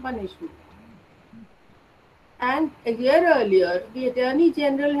from punishment. And a year earlier, the Attorney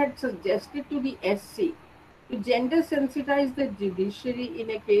General had suggested to the SC to gender sensitize the judiciary in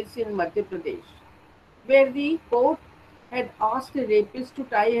a case in Madhya Pradesh, where the court had asked a rapist to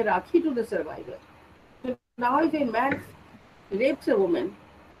tie a rakhi to the survivor. So now, if a man rapes a woman,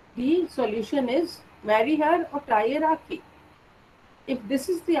 the solution is marry her or tie a rakhi. If this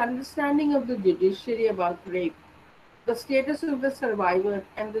is the understanding of the judiciary about rape, the status of the survivor,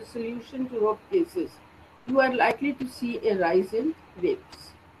 and the solution to rape cases, you are likely to see a rise in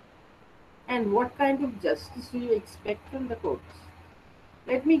rapes. And what kind of justice do you expect from the courts?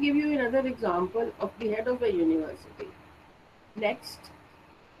 Let me give you another example of the head of a university. Next,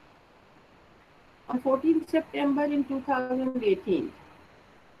 on 14th September in 2018,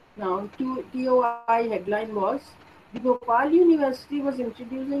 now TOI headline was, the Bhopal University was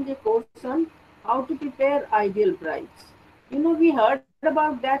introducing a course on how to prepare ideal brides. You know, we heard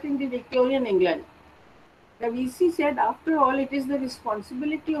about that in the Victorian England. The VC said, after all, it is the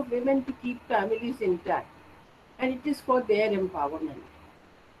responsibility of women to keep families intact, and it is for their empowerment.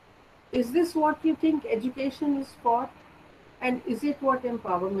 Is this what you think education is for? And is it what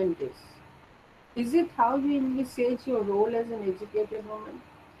empowerment is? Is it how you envisage your role as an educated woman?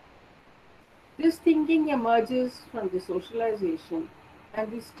 This thinking emerges from the socialization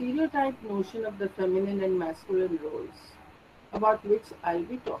and the stereotype notion of the feminine and masculine roles, about which I'll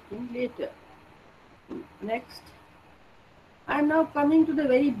be talking later. Next, I'm now coming to the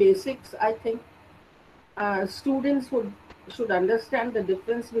very basics. I think students should understand the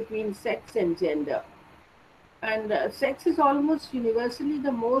difference between sex and gender. And sex is almost universally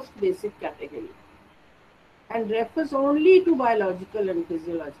the most basic category and refers only to biological and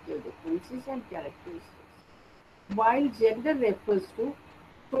physiological differences and characteristics, while gender refers to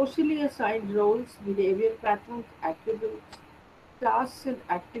socially assigned roles, behavior patterns, attributes, tasks, and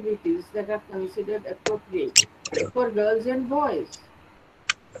activities that are considered appropriate for girls and boys.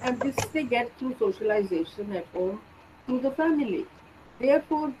 And this they get through socialization at home, through the family.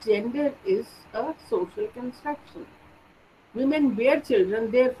 Therefore, gender is a social construction. Women bear children,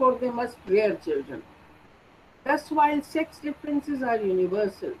 therefore they must rear children. Thus, while sex differences are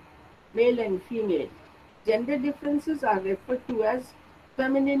universal, male and female, gender differences are referred to as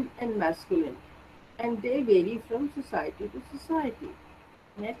feminine and masculine, and they vary from society to society.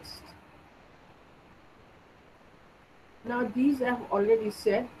 Next. Now, these I have already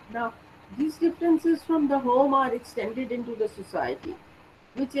said. Now, these differences from the home are extended into the society,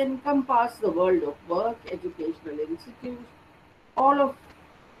 which encompass the world of work, educational institutes, all of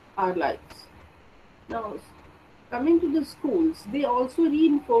our lives. Now, coming to the schools, they also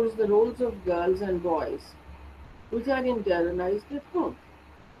reinforce the roles of girls and boys, which are internalized at home.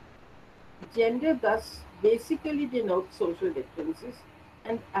 Gender thus basically denotes social differences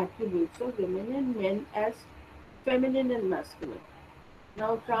and attributes of women and men as feminine and masculine.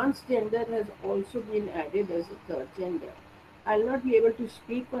 Now, transgender has also been added as a third gender. I'll not be able to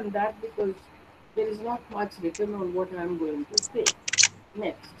speak on that because there is not much written on what I'm going to say.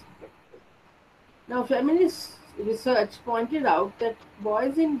 Next. Now, feminist research pointed out that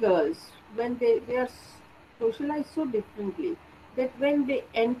boys and girls, when they are socialized so differently, that when they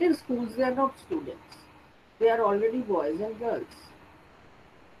enter schools, they are not students. They are already boys and girls.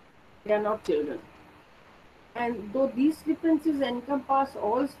 They are not children. And though these differences encompass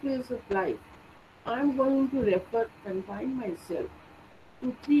all spheres of life, I'm going to confine myself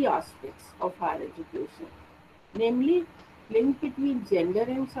to three aspects of higher education, namely, link between gender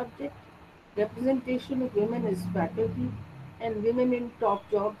and subject, representation of women as faculty, and women in top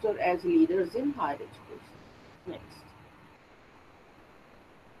jobs or as leaders in higher education. Next.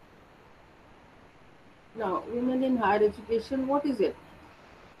 Now, women in higher education, what is it?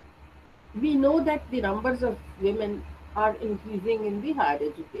 We know that the numbers of women are increasing in the higher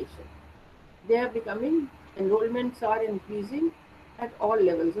education. They are becoming, enrollments are increasing at all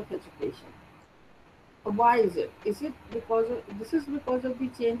levels of education. Why is it? This is because of the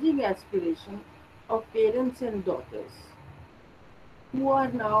changing aspiration of parents and daughters who are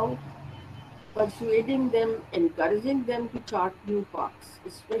now persuading them, encouraging them to chart new paths,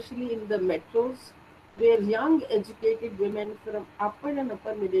 especially in the metros where young educated women from upper and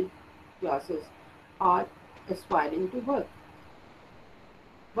upper middle classes are aspiring to work.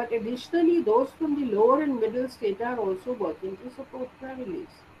 But additionally, those from the lower and middle state are also working to support families.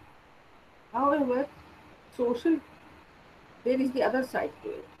 However, social there is the other side to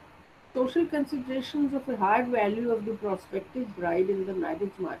it. Social considerations of a higher value of the prospective bride in the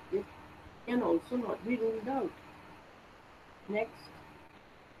marriage market can also not be ruled out. Next.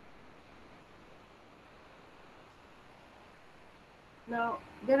 Now,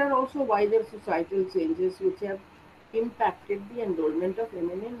 there are also wider societal changes which have impacted the enrollment of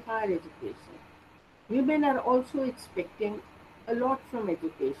women in higher education. Women are also expecting a lot from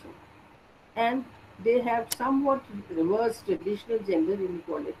education, and they have somewhat reversed traditional gender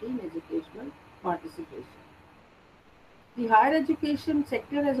inequality in educational participation. The higher education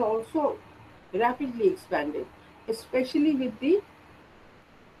sector has also rapidly expanded, especially with the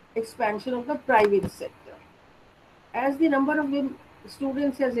expansion of the private sector. As the number of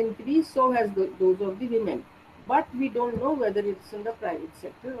students has increased, so has those of the women. But we don't know whether it's in the private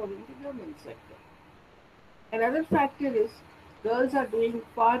sector or in the government sector. Another factor is girls are doing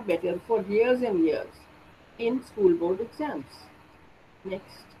far better for years and years in school board exams.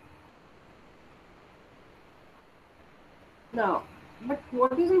 Next. Now, but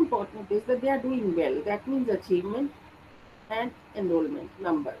what is important is that they are doing well. That means achievement and enrollment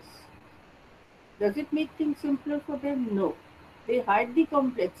numbers. Does it make things simpler for them? No. They hide the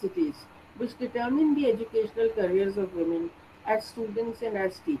complexities which determine the educational careers of women as students and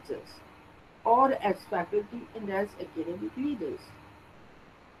as teachers, or as faculty and as academic leaders.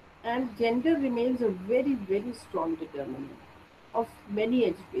 And gender remains a very, very strong determinant of many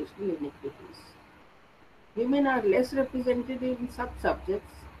educational inequities. Women are less represented in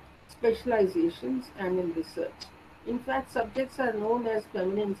sub-subjects, specializations, and in research. In fact, subjects are known as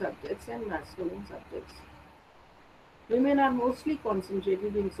feminine subjects and masculine subjects. Women are mostly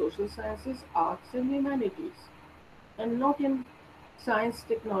concentrated in social sciences, arts, and humanities, and not in science,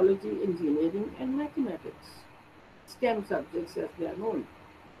 technology, engineering, and mathematics, STEM subjects as they are known.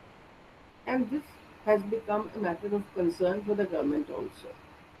 And this has become a matter of concern for the government also.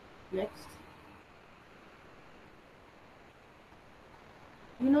 Next.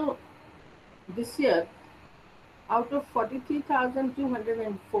 You know, this year, out of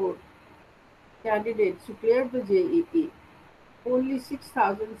 43,204 candidates who cleared the JEE, only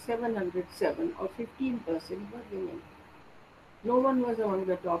 6,707 or 15% were women. No one was among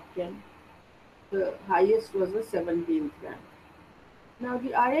the top 10. The highest was the 17th rank. Now the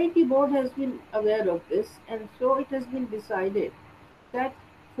IIT board has been aware of this, and so it has been decided that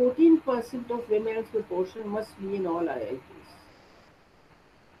 14% of women's proportion must be in all IITs,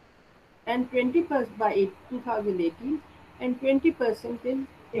 and 20% by 2018 and 20% in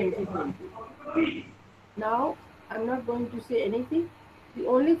 2020. Now, I'm not going to say anything. The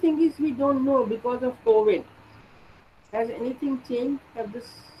only thing is we don't know because of COVID. Has anything changed? Have the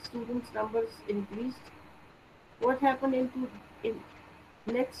students' numbers increased? What happened in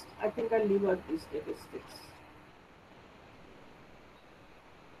next? I think I'll leave out these statistics.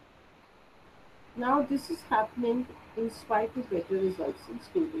 Now, this is happening in spite of better results in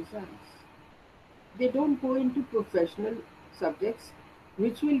school exams. They don't go into professional subjects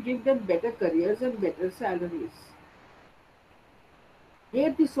which will give them better careers and better salaries.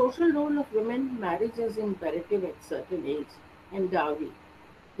 Here, the social role of women, marriage as imperative at certain age, and dowry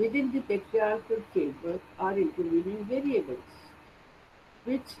within the patriarchal framework are intervening variables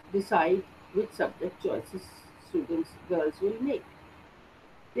which decide which subject choices students, girls will make.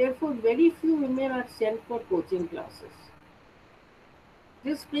 Therefore, very few women are sent for coaching classes.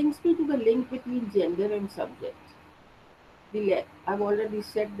 This brings me to the link between gender and subject. I've already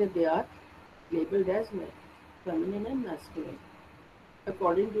said that they are labeled as men, feminine and masculine,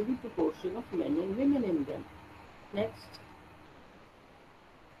 according to the proportion of men and women in them. Next.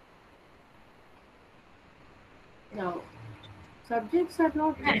 Now, subjects are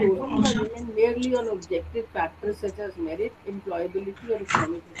not chosen by women merely on objective factors such as merit, employability, or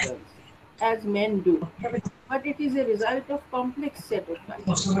economic returns, as men do, but it is a result of complex set of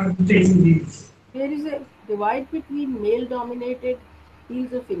factors. There is a divide between male-dominated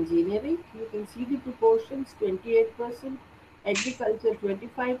fields of engineering. You can see the proportions: 28%, agriculture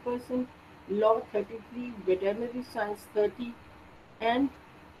 25%, law 33%, veterinary science 30%, and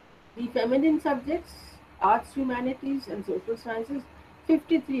the feminine subjects, arts, humanities, and social sciences,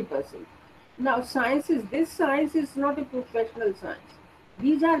 53%. Now, this science is not a professional science.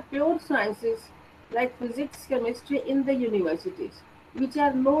 These are pure sciences like physics, chemistry in the universities, which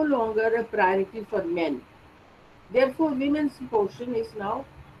are no longer a priority for men. Therefore, women's portion is now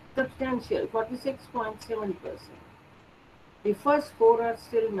substantial, 46.7%. The first four are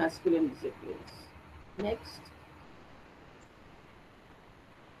still masculine disciplines. Next.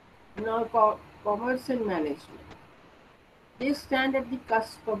 Now, commerce and management. They stand at the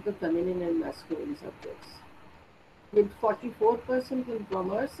cusp of the feminine and masculine subjects, with 44% in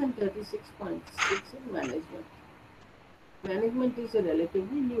commerce and 36.6% in management. Management is a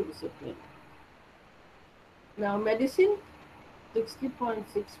relatively new discipline. Now, medicine,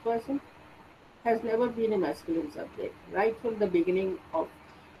 60.6%, has never been a masculine subject, right from the beginning of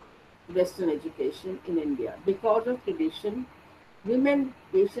Western education in India. Because of tradition, women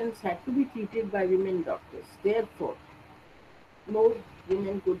patients had to be treated by women doctors. Therefore, more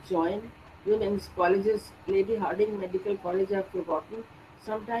women could join women's colleges. Lady Harding Medical College, I've forgotten,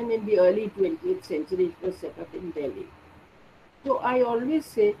 sometime in the early 20th century it was set up in Delhi. So I always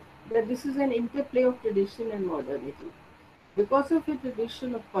say that this is an interplay of tradition and modernity. Because of a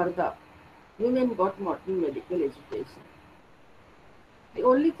tradition of Parda, women got modern medical education. The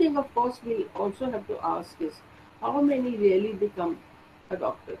only thing, of course, we also have to ask is how many really become a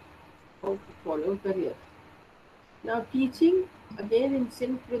doctor or follow a career. Now, teaching, again in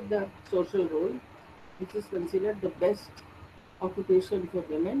sync with the social role, which is considered the best occupation for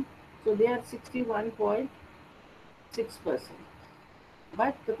women. So they are 61.6%.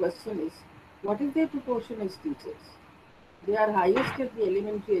 But the question is, what is their proportion as teachers? They are highest at the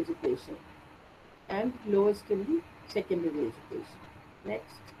elementary education and lowest in the secondary education.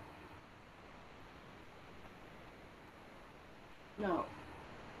 Next. Now,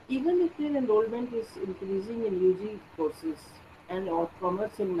 even if their enrollment is increasing in UG courses and or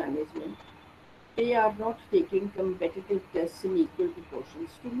commerce and management, they are not taking competitive tests in equal proportions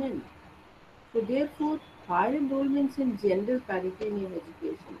to men. So therefore, higher enrollments in gender parity in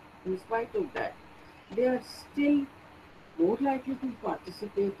education, in spite of that, they are still more likely to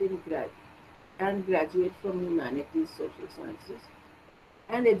participate in and graduate from humanities, social sciences,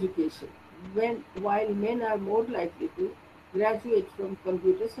 and education, while men are more likely to graduate from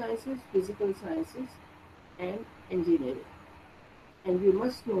computer sciences, physical sciences, and engineering. And we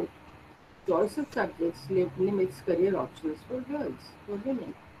must note, choice of subjects limits career options for girls, for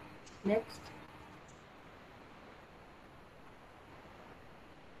women. Next.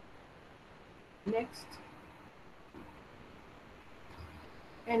 Next.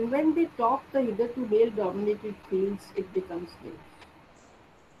 And when they top the hitherto male-dominated fields, it becomes news.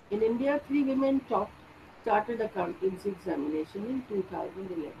 In India, 3 women topped Chartered Accountancy examination in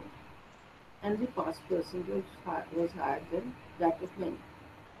 2011, and the pass percentage was higher than that of men.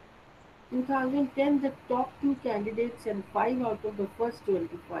 2010, the top 2 candidates and 5 out of the first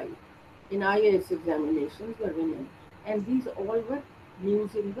 25 in IAS examinations were women, and these all were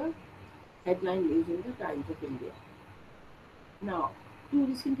news in the headline news in the Times of India. Now, 2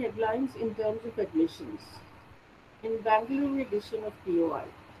 recent headlines in terms of admissions. In Bangalore edition of TOI,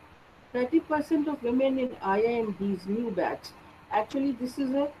 30% of women in IIMD's new batch. Actually, this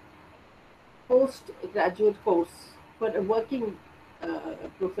is a postgraduate course for working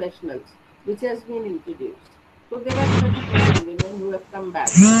professionals, which has been introduced. So there are 30% women who have come back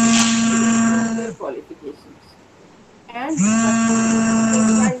to improve their qualifications. And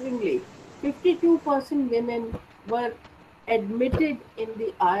surprisingly, 52% women were admitted in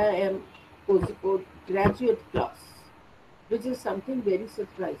the IIM Kozhikode graduate class, which is something very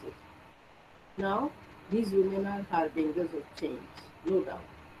surprising. Now, these women are harbingers of change, no doubt.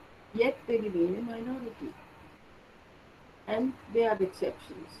 Yet they remain a minority, and they are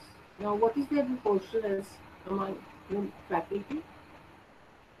exceptions. Now, what is their proportion as among faculty?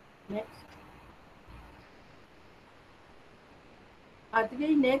 Next.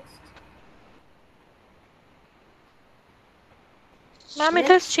 Adri, next. Ma'am, it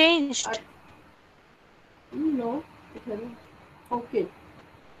has changed. No, it hasn't. Okay.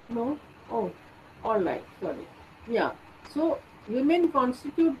 No? Oh, all right. Sorry. Yeah. So, women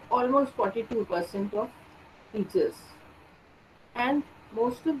constitute almost 42% of teachers, and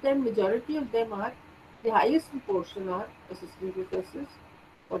most of them, majority of them are, the highest proportion are assistant professors,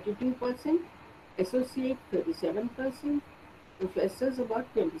 42%, associate 37%, professors about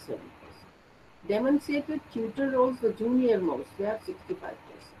 27%. Demonstrated tutor roles, the junior most, they are 65%.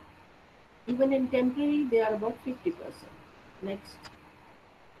 Even in temporary, they are about 50%. Next.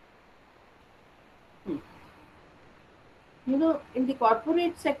 You know, in the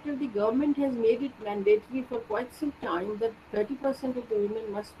corporate sector, the government has made it mandatory for quite some time that 30% of the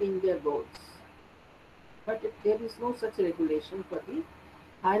women must be in their boards. But there is no such regulation for the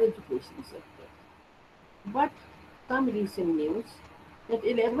higher education sector. But some recent news that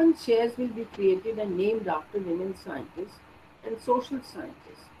 11 chairs will be created and named after women scientists and social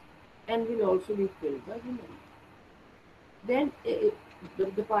scientists, and will also be filled by women. Then the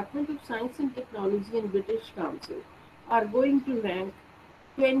Department of Science and Technology and British Council are going to rank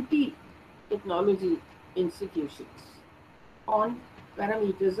 20 technology institutions on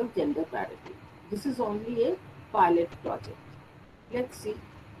parameters of gender parity. This is only a pilot project. Let's see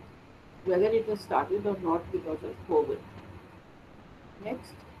whether it has started or not because of COVID.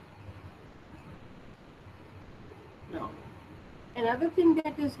 Next. Now, Another thing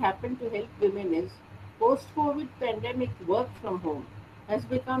that has happened to help women is post-COVID pandemic work from home has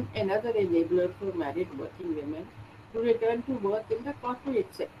become another enabler for married working women to return to work in the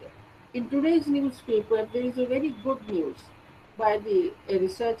corporate sector. In today's newspaper, there is a very good news by the a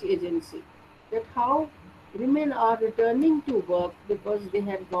research agency that how women are returning to work because they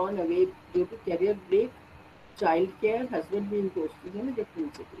had gone away due to career break, childcare, husband being posted in a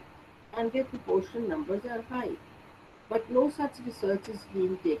different city, and their proportion numbers are high. But no such research is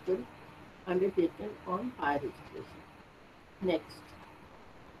being undertaken on higher education. Next.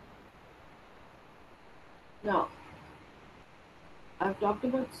 Now, I've talked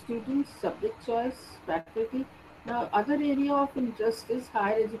about students, subject choice, faculty. Now, other area of interest is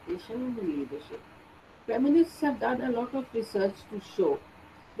higher education and leadership. Feminists have done a lot of research to show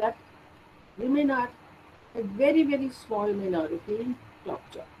that women are a very, very small minority in top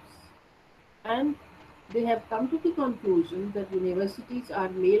jobs. And they have come to the conclusion that universities are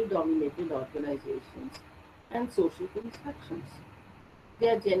male dominated organizations and social constructions. They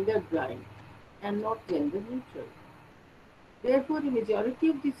are gender blind and not gender neutral. Therefore, the majority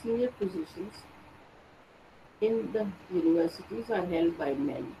of the senior positions in the universities are held by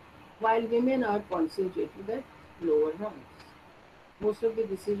men, while women are concentrated at lower ranks. Most of the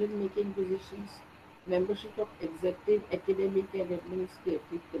decision making positions, membership of executive, academic, and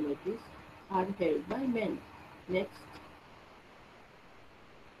administrative committees are held by men. Next.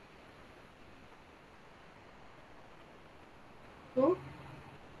 So,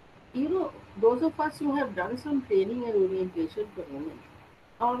 those of us who have done some training and orientation for women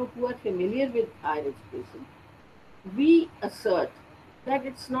or who are familiar with higher education, we assert that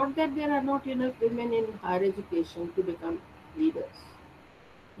it's not that there are not enough women in higher education to become leaders.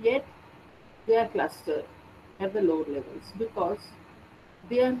 Yet, they are clustered at the lower levels because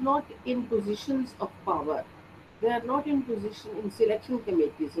they are not in positions of power. They are not in position in selection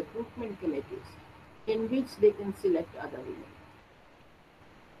committees, recruitment committees, in which they can select other women.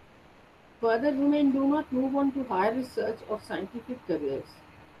 Further, women do not move on to higher research or scientific careers,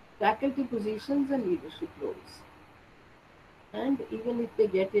 faculty positions and leadership roles. And even if they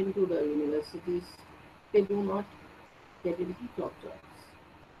get into the universities, they do not get into top jobs.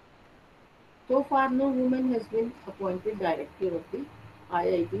 So far, no woman has been appointed director of the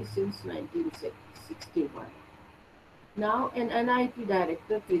IIT since 1961. Now, an NIT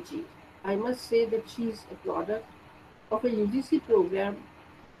director, Trichy. I must say that she is a product of a UGC program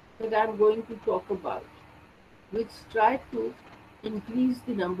that I am going to talk about, which tried to increase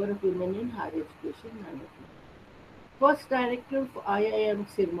the number of women in higher education management. First director of IIM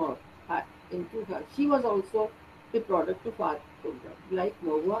Sirmaur into her. She was also a product of our program, like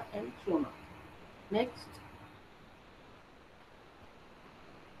Nova and Shona. Next.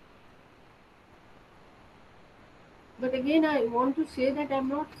 But again, I want to say that I'm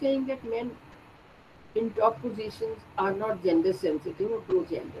not saying that men in top positions are not gender sensitive or pro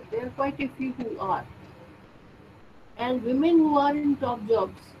gender. There are quite a few who are. And women who are in top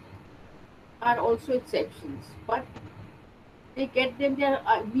jobs are also exceptions. But they get them there.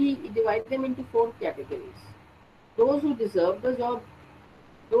 We divide them into four categories. Those who deserve the job,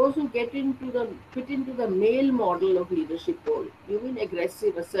 those who fit into the male model of leadership role. You mean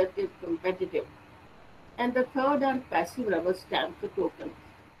aggressive, assertive, competitive. And the third are passive rubber stamp the token.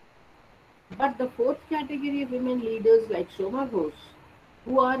 But the fourth category of women leaders like Shoma Ghosh,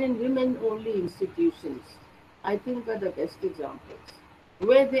 who are in women-only institutions, I think are the best examples,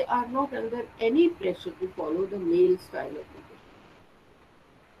 where they are not under any pressure to follow the male style of leadership.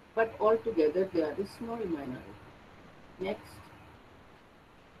 But altogether they are a small minority. Next.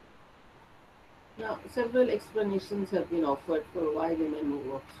 Now, several explanations have been offered for why women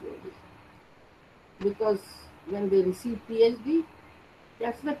move up slowly. Because when they receive PhD,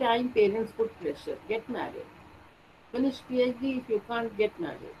 that's the time parents put pressure. Get married. Finish PhD if you can't get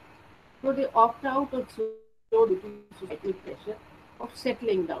married. So they opt out or slow due to societal pressure of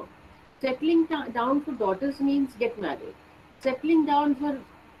settling down. Settling down for daughters means get married. Settling down for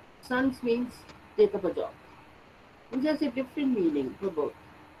sons means take up a job. Which has a different meaning for both.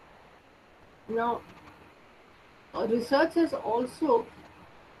 Now, research has also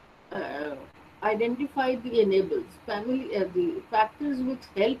uh, identified the enablers, the factors which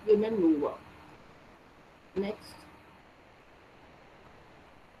help women move up. Next.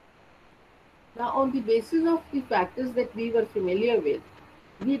 Now, on the basis of the factors that we were familiar with,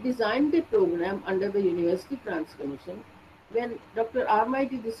 we designed the program under the University Trans Commission when Dr.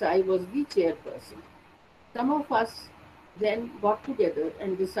 Armitage Desai was the chairperson. Some of us then got together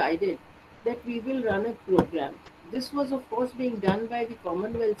and decided that we will run a program. This was, of course, being done by the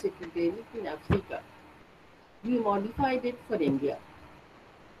Commonwealth Secretariat in Africa. we modified it for India.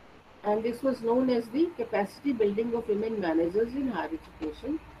 And this was known as the capacity building of women managers in higher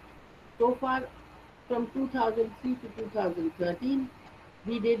education. So far, from 2003 to 2013,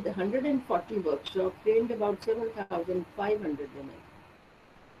 we did 140 workshops, trained about 7,500 women.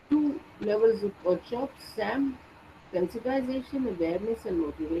 Two levels of workshops: SAM, sensitization, awareness and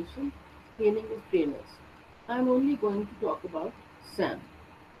motivation, training of trainers. I'm only going to talk about SAM.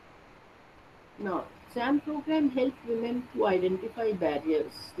 Now, SAM program helped women to identify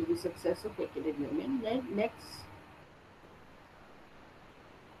barriers to the success of academic women. Next,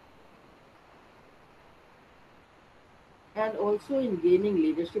 and also in gaining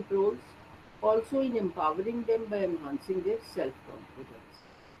leadership roles, also in empowering them by enhancing their self-confidence.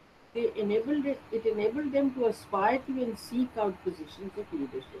 It enabled them to aspire to and seek out positions of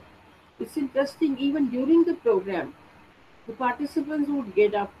leadership. It's interesting, even during the program, the participants would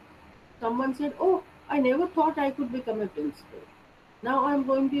get up. Someone said, "Oh, I never thought I could become a principal. Now I'm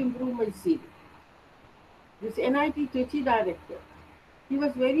going to improve my CV." This NIT Trichy director, he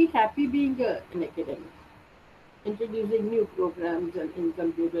was very happy being an academic, introducing new programs and in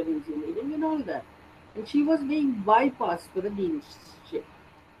computer engineering and all that. And she was being bypassed for the deanship.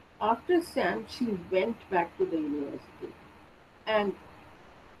 After SAM, she went back to the university and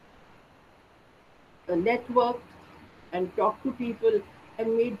networked and talked to people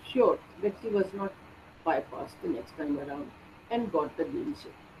and made sure that she was not bypassed the next time around and got the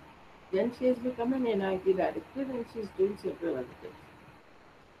deanship. Then she has become an NIT director and she's doing several other things.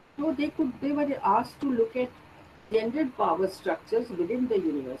 So they were asked to look at gendered power structures within the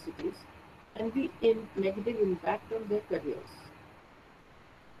universities and the negative impact on their careers.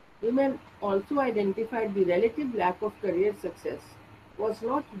 Women also identified the relative lack of career success was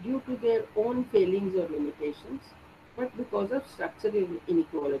not due to their own failings or limitations, but because of structural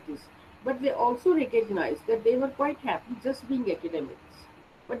inequalities. But they also recognized that they were quite happy just being academics.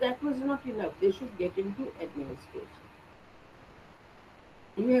 But that was not enough. They should get into administration.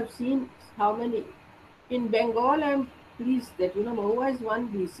 You have seen how many. In Bengal, I am pleased that, Mahua is one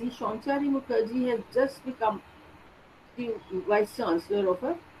BC. Shaunchari Mukherjee has just become the Vice Chancellor of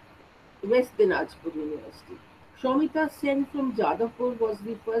a West Dinajpur University. Shomita Sen from Jadavpur was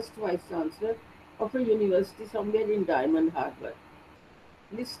the first Vice Chancellor of a university somewhere in Diamond Harbour.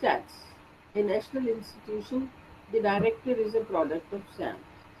 The stats. A national institution, the director is a product of SAM.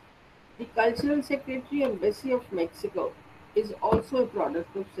 The Cultural Secretary Embassy of Mexico is also a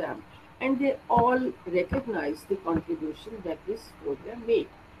product of SAM. And they all recognize the contribution that this program made.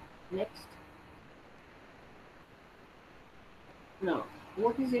 Next. Now,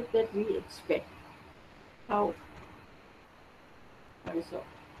 what is it that we expect? How?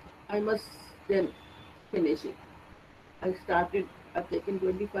 I must then finish it. I've taken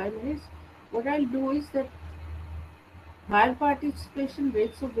 25 minutes. What I'll do is that higher participation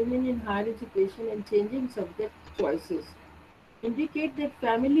rates of women in higher education and changing subject choices indicate that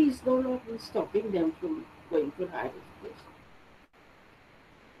family is no longer stopping them from going for higher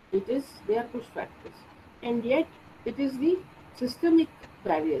education. They are push factors. And yet, it is the systemic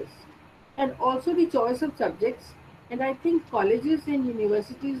barriers and also the choice of subjects. And I think colleges and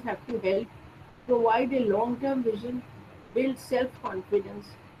universities have to help provide a long-term vision, build self-confidence,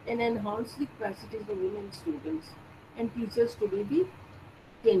 and enhance the capacities of women students and teachers to be the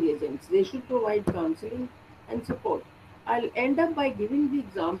change agents. They should provide counseling and support. I'll end up by giving the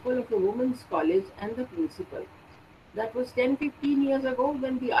example of a women's college and the principal. That was 10-15 years ago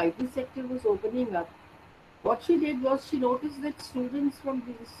when the IT sector was opening up. What she did was she noticed that students from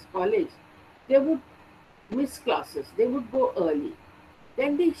this college, they would miss classes, they would go early.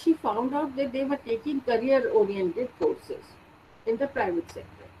 Then she found out that they were taking career-oriented courses in the private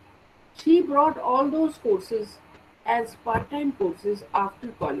sector. She brought all those courses as part-time courses after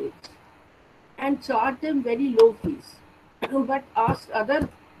college and charged them very low fees, but asked other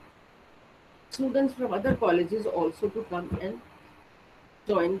students from other colleges also to come and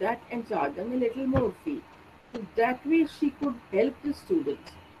join that and charge them a little more fee. So that way she could help the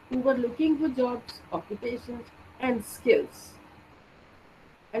students who were looking for jobs, occupations and skills.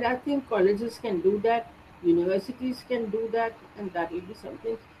 And I think colleges can do that, universities can do that, and that will be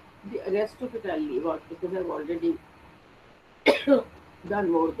something. The rest of it I'll leave out because I've already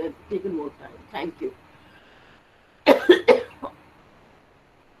taken more time. Thank you.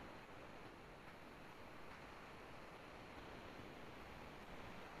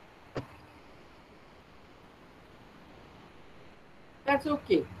 That's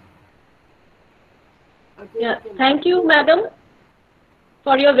okay. Yeah, thank you, madam,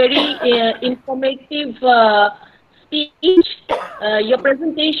 for your very informative speech. Your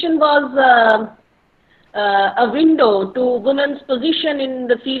presentation was a window to women's position in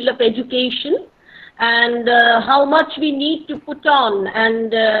the field of education and how much we need to put on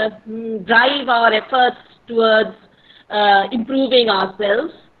and drive our efforts towards improving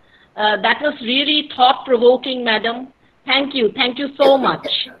ourselves. That was really thought-provoking, madam. Thank you. Thank you so much.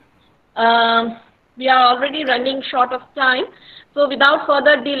 We are already running short of time. So without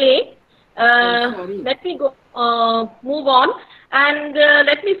further delay, let me go move on. And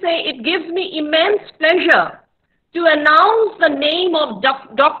let me say it gives me immense pleasure to announce the name of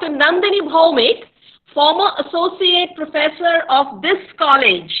Dr. Nandini Bhaumik, former Associate Professor of this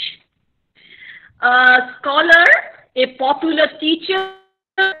college. A scholar, a popular teacher,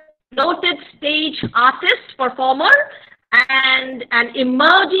 noted stage artist, performer, and an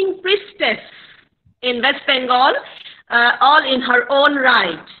emerging priestess in West Bengal, all in her own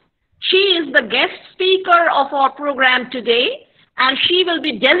right. She is the guest speaker of our program today, and she will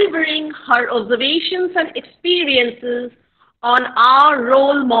be delivering her observations and experiences on our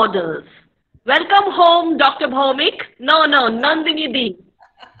role models. Welcome home, Dr. Bhaumik. No, Nandini Di.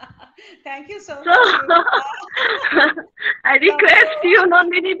 Thank you so much. I request you,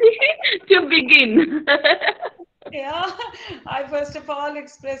 Nandini Di, to begin. Yeah, I first of all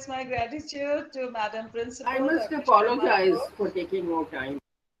express my gratitude to Madam Principal. I must apologize for taking more time.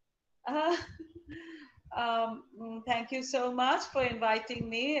 Thank you so much for inviting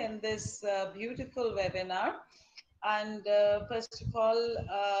me in this beautiful webinar. And first of all,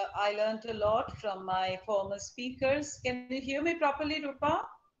 I learned a lot from my former speakers. Can you hear me properly, Rupa?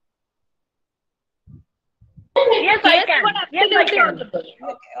 Yes, I can. Yes, I can. Audible.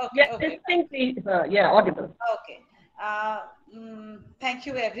 Okay. Distinctly, audible. Okay. Thank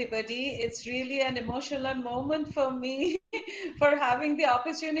you, everybody. It's really an emotional moment for me for having the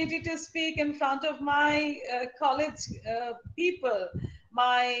opportunity to speak in front of my college people,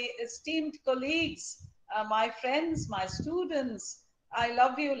 my esteemed colleagues, my friends, my students. I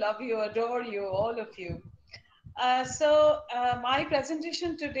love you, adore you, all of you. My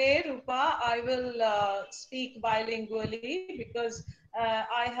presentation today, Rupa, I will speak bilingually because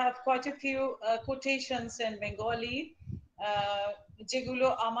I have quite a few quotations in Bengali. যেগুলো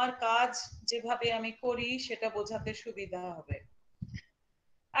আমার কাজ যেভাবে আমি করি সেটা বোঝাতে সুবিধা হবে.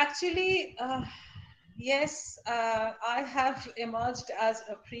 Actually, yes, I have emerged as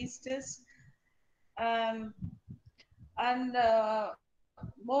a priestess, and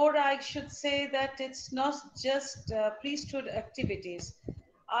more I should say that it's not just priesthood activities.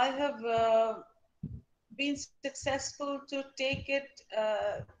 I have been successful to take it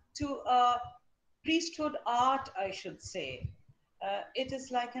to a priesthood art, I should say. It is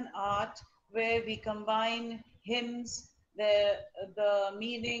like an art where we combine hymns, the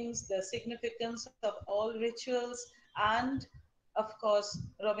meanings, the significance of all rituals, and of course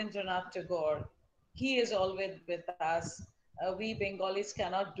Rabindranath Tagore. He is always with us. We Bengalis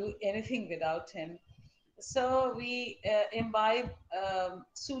cannot do anything without him. So we imbibe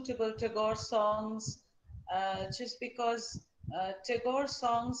suitable Tagore songs just because Tagore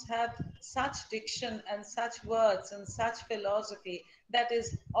songs have such diction and such words and such philosophy that is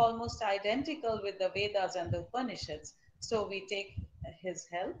almost identical with the Vedas and the Upanishads. So we take his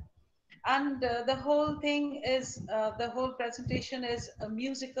help. And the whole thing is, the whole presentation is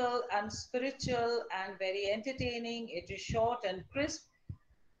musical and spiritual and very entertaining. It is short and crisp.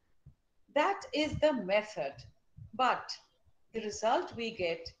 That is the method. But the result we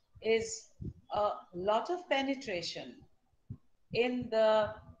get is a lot of penetration in the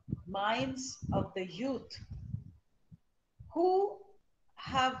minds of the youth who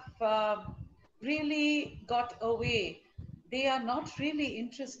have really got away. They are not really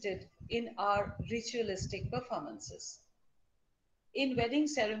interested in our ritualistic performances. In wedding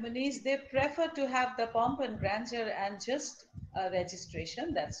ceremonies, they prefer to have the pomp and grandeur and just a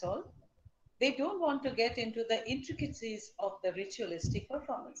registration, that's all. They don't want to get into the intricacies of the ritualistic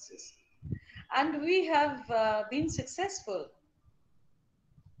performances. And we have been successful.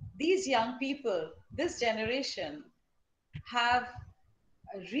 These young people, this generation, have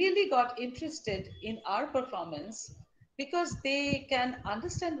really got interested in our performance because they can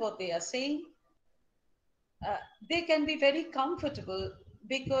understand what they are saying. They can be very comfortable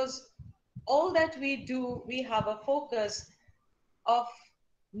because all that we do, we have a focus of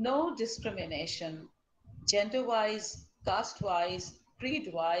no discrimination, gender-wise, caste-wise,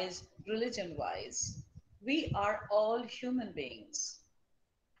 creed-wise, religion-wise. We are all human beings,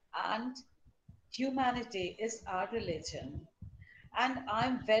 and humanity is our religion. And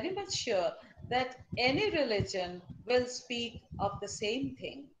I'm very much sure that any religion will speak of the same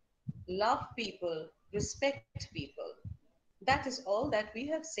thing. Love people, respect people. That is all that we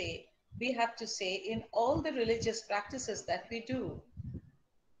have said we have to say, in all the religious practices that we do.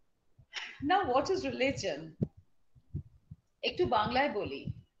 Now, what is religion? একটু বাংলায় বলি.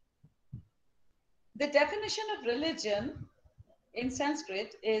 The definition of religion in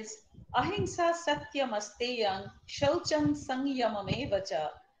Sanskrit is ahimsa satyam asteyang shaucham samyamamevacha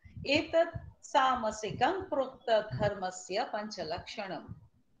etat samasikam prokta dharmasya panchalakshanam.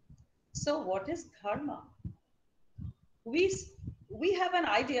 So, what is dharma? We, we have an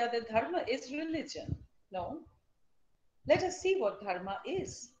idea that dharma is religion. No. Let us see what dharma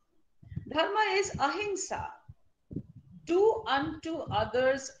is. Dharma is ahimsa. Do unto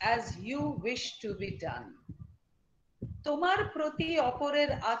others as you wish to be done. তোমার প্রতি অপরের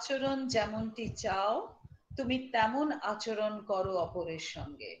আচরণ যেমনটি চাও তুমি তেমন আচরণ করো অপরের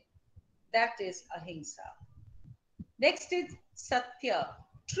সঙ্গে. That is ahimsa. Next is satya,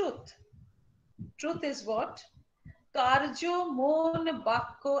 truth. Truth is what? কার্য মন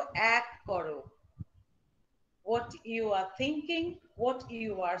বাক্য এক করো. What you are thinking, what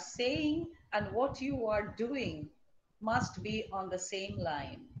you are saying, and what you are doing must be on the same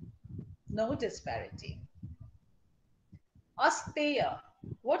line. No disparity. Asteya.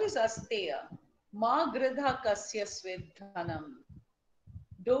 What is asteya? Ma gridha kasya svedhanam.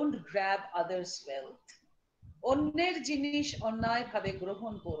 Don't grab others' wealth. অন্যের জিনিস অন্যায়ভাবে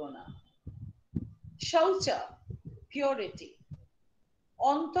গ্রহণ করো না. শৌচা, purity.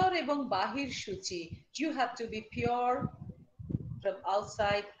 অন্তর এবং বাহির সূচি. You have to be pure from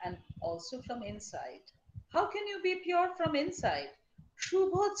outside and also from inside. How can you be pure from inside?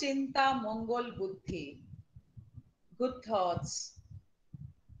 শুভ চিন্তা মঙ্গল বুদ্ধি. Good thoughts,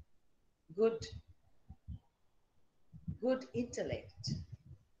 good intellect,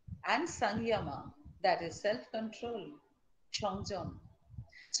 and sangyama, that is self-control, সংযম.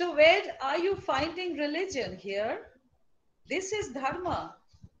 So where are you finding religion here? This is dharma,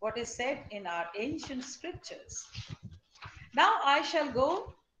 what is said in our ancient scriptures. Now I shall go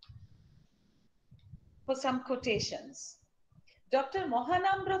for some quotations. Doctor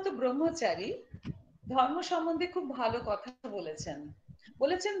মহানামব্রত ব্রহ্মচারী ধর্ম সম্বন্ধে খুব ভালো কথা বলেছেন.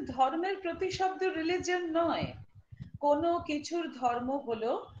 বলেছেন ধর্মের প্রতিশব্দ রিলিজিয়ন নয়, কোনো কিছুর ধর্ম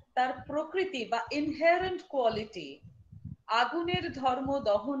হলো তার প্রকৃতি বা ইনহেরেন্ট কোয়ালিটি. আগুনের ধর্ম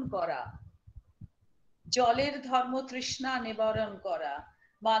দহন করা, জলের ধর্ম তৃষ্ণা নিবারণ করা,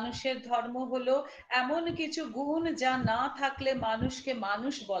 মানুষের ধর্ম হলো এমন কিছু গুণ যা না থাকলে মানুষকে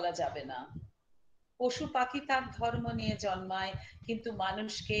মানুষ বলা যাবে না. পশু পাখি তার ধর্ম নিয়ে জন্মায়, কিন্তু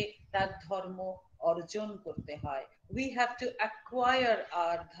মানুষকে তার ধর্ম অর্জন করতে হয়. We have to acquire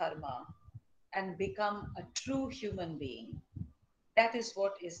our dharma and become a true human being. That is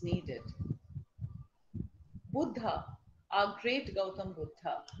what is needed. Buddha, our great Gautam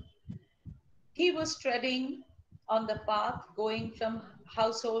Buddha, he was treading on the path, going from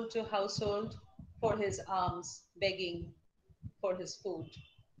household to household for his alms, begging for his food.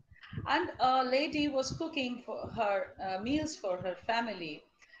 And a lady was cooking for her meals for her family,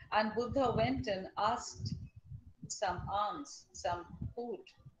 and Buddha went and asked some alms, some food.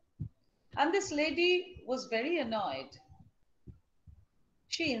 And this lady was very annoyed.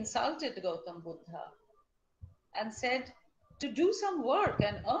 She insulted Gautam Buddha and said to do some work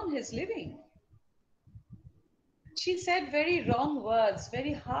and earn his living. She said very wrong words,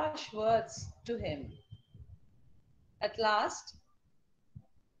 very harsh words to him. At last,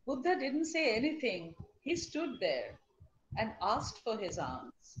 Buddha didn't say anything. He stood there and asked for his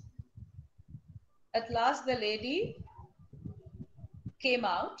alms. At last, the lady came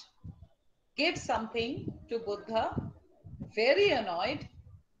out, gave something to Buddha, very annoyed,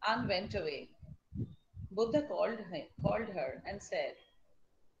 and went away. Buddha called her and said,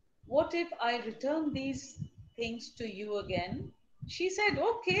 "What if I return these things to you again?" She said,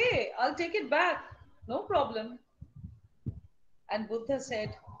 "Okay, I'll take it back. No problem." And Buddha said,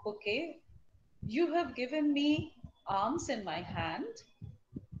 "Okay, you have given me alms in my hand,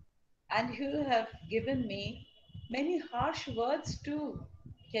 and you have given me many harsh words too.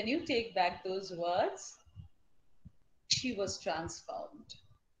 Can you take back those words?" She was transformed.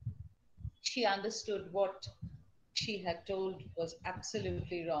 She understood what she had told was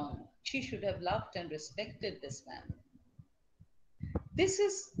absolutely wrong. She should have loved and respected this man. This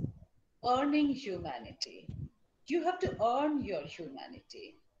is earning humanity. You have to earn your humanity.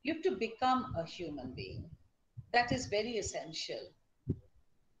 You have to become a human being. That is very essential.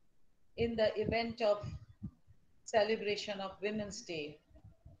 In the event of celebration of Women's Day,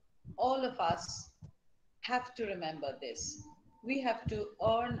 all of us have to remember this. We have to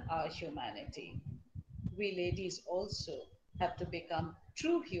earn our humanity. We ladies also have to become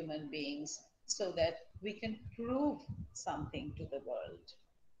true human beings so that we can prove something to the world.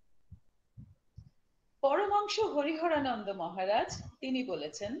 পরমাংশ হরিহরানন্দ মহারাজ তিনি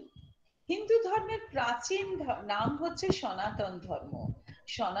বলেছেন, হিন্দু ধর্মের প্রাচীন নাম হচ্ছে সনাতন ধর্ম।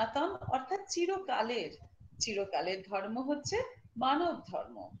 সনাতন অর্থাৎ চিরকালের, চিরকালের ধর্ম হচ্ছে মানব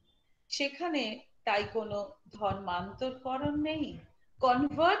ধর্ম। সেখানে তাই কোনো ধর্মান্তরকরণ নেই,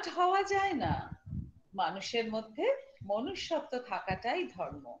 কনভার্ট হওয়া যায় না। মানুষের মধ্যে মনুষ্যত্ব থাকাটাই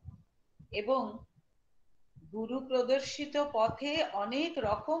ধর্ম। এবং গুরু প্রদর্শিত পথে অনেক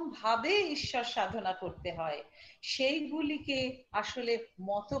রকম ভাবে ঈশ্বর সাধনা করতে হয়, সেইগুলিকে আসলে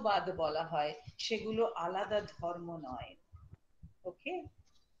মতবাদ বলা হয়, সেগুলো আলাদা ধর্ম নয়। ওকে,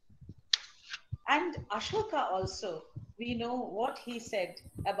 and Ashoka also, we know what he said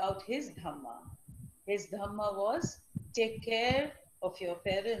about his dhamma. His dhamma was, take care of your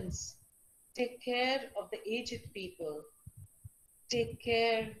parents, take care of the aged people, take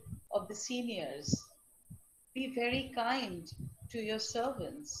care of the seniors, be very kind to your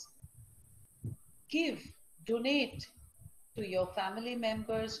servants, give, donate to your family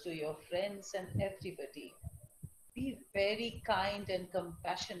members, to your friends, and everybody. Be very kind and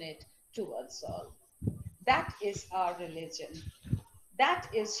compassionate towards all. That is our religion. That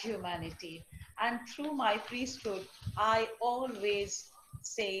is humanity. And through my priesthood, I always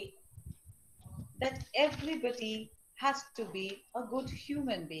say that everybody has to be a good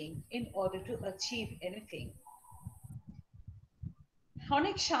human being in order to achieve anything.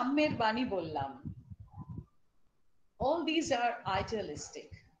 অনেক সাম্যের বাণী বললাম, all these are idealistic.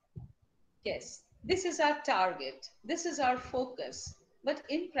 Yes, this is our target, this is our focus, but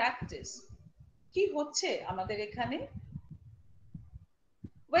in practice কি হচ্ছে আমাদের এখানে?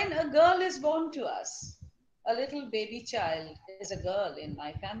 When a girl is born to us, a little baby child is a girl in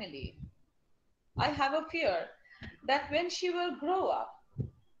my family, I have a fear that when she will grow up,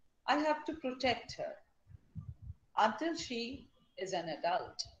 I have to protect her until she is an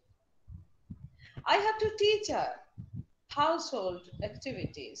adult. I have to teach her household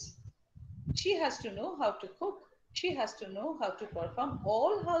activities. She has to know how to cook. She has to know how to perform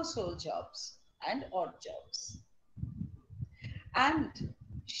all household jobs and odd jobs. And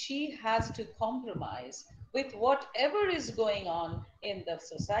she has to compromise with whatever is going on in the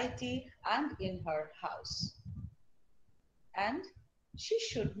society and in her house. And she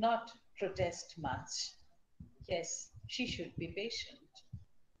should not protest much. Yes, she should be patient.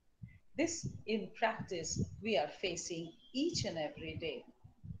 This, in practice, we are facing each and every day.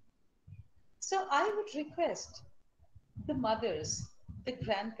 So I would request the mothers, the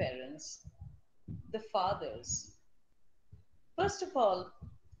grandparents, the fathers. First of all,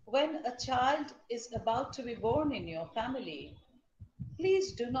 when a child is about to be born in your family, please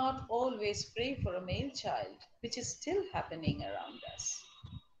do not always pray for a male child, which is still happening around us.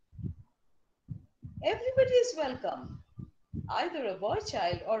 Everybody is welcome, either a boy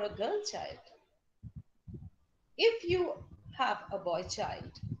child or a girl child. If you have a boy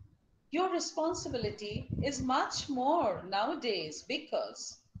child, your responsibility is much more nowadays because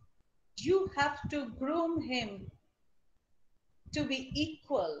you have to groom him to be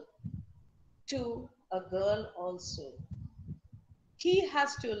equal to a girl also. He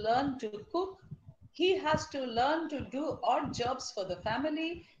has to learn to cook. He has to learn to do odd jobs for the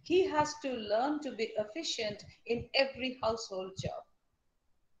family. He has to learn to be efficient in every household job.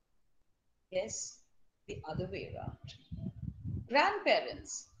 Yes, the other way around.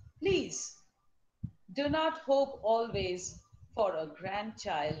 Grandparents, please do not hope always for a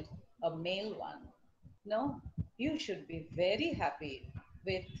grandchild, a male one. No, you should be very happy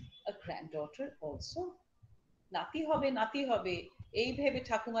with a granddaughter also. নাতি হবে নাতি হবে এই ভেবে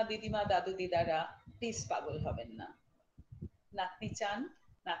ঠাকুমা দিদিমা দাদু দিদারা please পাগল হবেন না। নাতনি চান,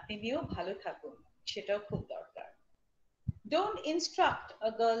 নাতনি নিয়েও ভালো থাকুন, সেটাও খুব দরকার। Don't instruct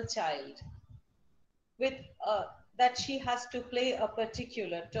a girl child with that she has to play a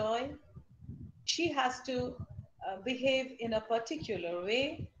particular toy, she has to behave in a particular way,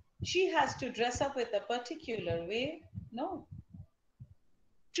 she has to dress up with a particular way. No.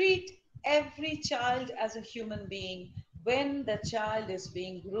 Treat every child as a human being when the child is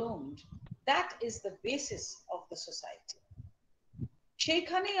being groomed. That is the basis of the society.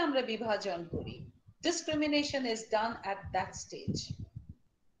 সেইখানেই আমরা বিভাজন করি। Discrimination is done at that stage.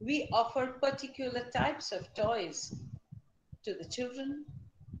 We offer particular types of toys to the children.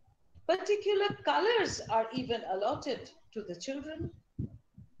 Particular colors are even allotted to the children.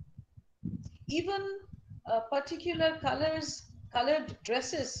 Even particular colored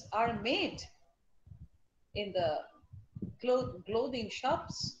dresses are made in the clothing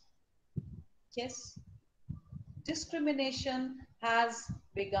shops. Yes, discrimination has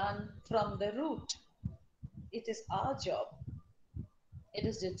begun from the root. It is our job. It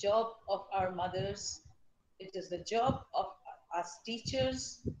is the job of our mothers It is the job of us teachers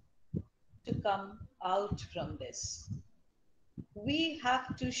to come out from this. We have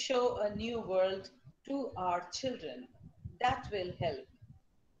to show a new world to our children. That will help.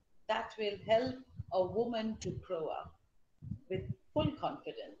 That will help a woman to grow up with full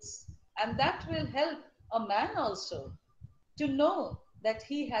confidence. And that will help a man also to know that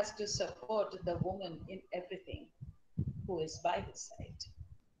he has to support the woman in everything who is by his side.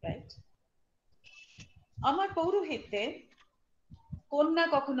 Right? আমার পৌরোহিত্যে কন্যা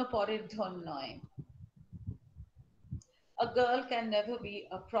কখনো পরের ধন নয়. A girl can never be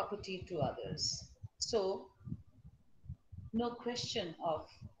a property to others. So, no question of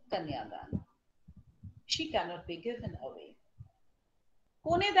Kanyadan. She cannot be given away.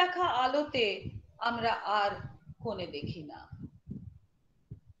 কোণে দেখা আলোতে আমরা আর কোণে দেখি না.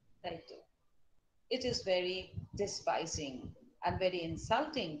 তাই তো. It is very despising and very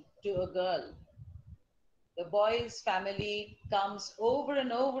insulting to a girl. The boy's family comes over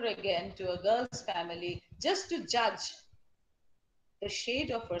and over again to a girl's family just to judge the shade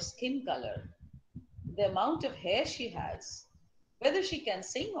of her skin color, the amount of hair she has, whether she can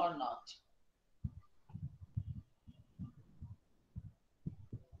sing or not.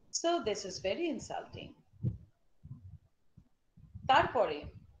 So this is very insulting. তারপরে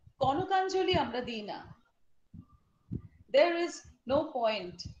কনকাঞ্জলি আমরা দিই না. There is no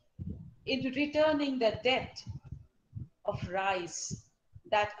point in returning the debt of rice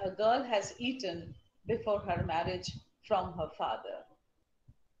that a girl has eaten before her marriage from her father.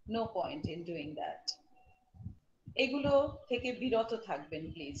 No point in doing that. এগুলো থেকে বিরত থাকবেন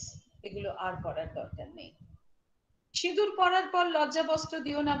please. এগুলো আর করার দরকার নেই. সিঁদুর পরার পর লজ্জাবস্ত্র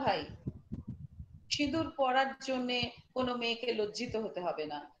দিও না ভাই. সিঁদুর পরার জন্যে কোনো মেয়েকে লজ্জিত হতে হবে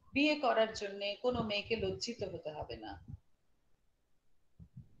না. বিয়ে করার জন্যে কোনো মেয়েকে লজ্জিত হতে হবে না.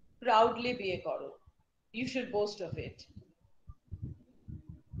 Proudly বিয়ে করো. You should boast of it.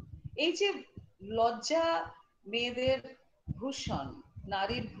 এই যে লজ্জা মেয়েদের ভূষণ,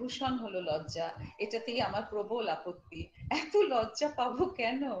 নারীর ভূষণ হলো লজ্জা, এটাতেই আমার প্রবল আপত্তি. এত লজ্জা পাবো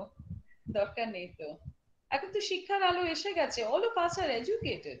কেন? দরকার নেই তো. এখন তো শিক্ষার আলো এসে গেছে. All of us are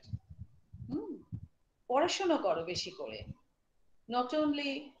educated. পড়াশোনা করো বেশি করে. Not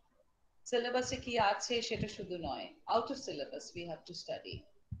only syllabus কি আছে সেটা শুধু নয়. Out of syllabus we have to study.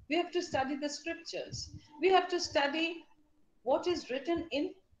 We have to study the scriptures. We have to study what is written in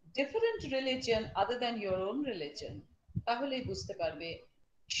different religion other than your own religion. তাহলেই বুঝতে পারবে.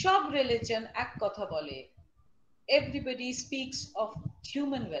 সব religion এক কথা বলে. Everybody speaks of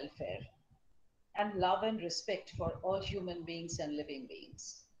human welfare and love and respect for all human beings and living beings.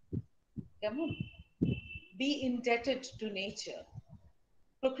 কেমন? Be indebted to nature.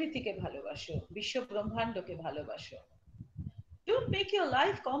 প্রকৃতিকে ভালোবাসো, বিশ্ব ব্রহ্মাণ্ডকে ভালোবাসো. Don't make your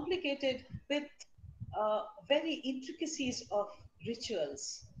life complicated with very intricacies of rituals.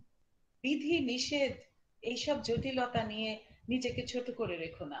 বিধি নিষেধ এইসব জটিলতা নিয়ে নিজেকে ছোট করে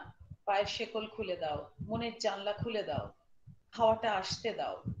রেখো না. পায়ের শেকল খুলে দাও, মনের জানলা খুলে দাও, হাওয়াটা আসতে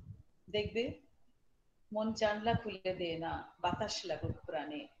দাও. দেখবে মন জানলা খুলে দে না, বাতাস লাগুক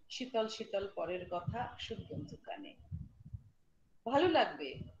প্রাণে, শীতল শীতল পরের কথা সুগন্ধ কানে. ভালো লাগবে.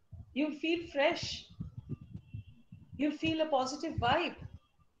 You'll feel fresh. You'll feel a positive vibe.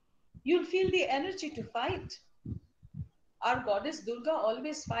 You'll feel the energy to fight. Our goddess Durga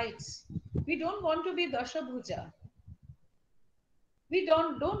always fights. We don't want to be Dashabhuja. We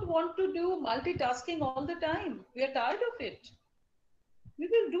don't want to do multitasking all the time. We are tired of it. We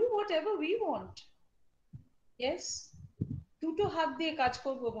will do whatever we want. Yes? দুটো হাত দিয়ে কাজ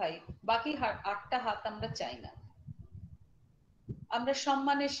করব ভাই. বাকি আটটা হাত আমরা চাই না. আমরা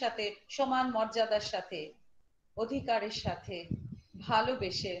সম্মানের সাথে, সমান মর্যাদার সাথে, অধিকারের সাথে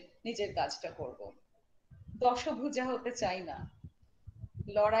ভালোবেসে নিজের কাজটা করব. দশভুজা হতে চাই না.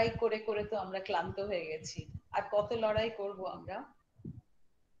 লড়াই করে করে তো আমরা ক্লান্ত হয়ে গেছি. আর কত লড়াই করব আমরা?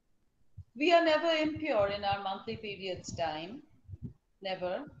 We are never impure in our monthly periods time.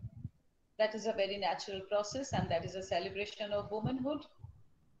 Never. That is a very natural process and that is a celebration of womanhood.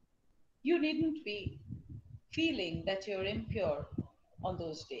 You needn't be feeling that you're impure on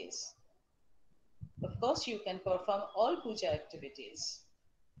those days. Of course, you can perform all puja activities.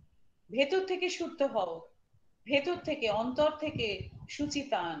 ভেতর থেকে শুদ্ধ হও. ভেতর থেকে, অন্তর থেকে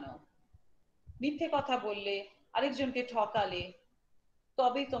সুচিতা আনো. মিথ্যে কথা বললে, আরেকজনকে ঠকালে,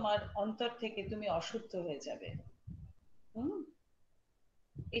 তবেই তোমার অন্তর থেকে তুমি অশুদ্ধ হয়ে যাবে.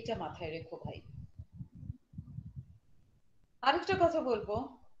 এটা মাথায় রেখো ভাই. আরেকটা কথা বলবো.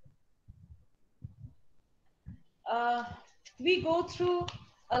 We go through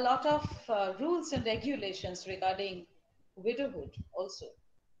a lot of rules and regulations regarding widowhood also.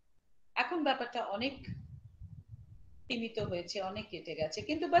 এখন ব্যাপারটা অনেক সীমিত হয়েছে, অনেক কেটে গেছে,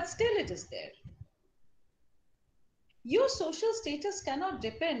 কিন্তু but still it is there. Your social status cannot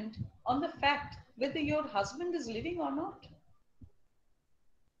depend on the fact whether your husband is living or not.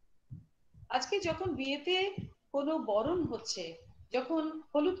 আজকে যখন বিয়েতে কোনো বরণ হচ্ছে, যখন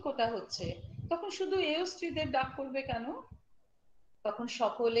হলুদ কোটা হচ্ছে, তখন শুধু এও স্ত্রীদের ডাক পড়বে কেন? তখন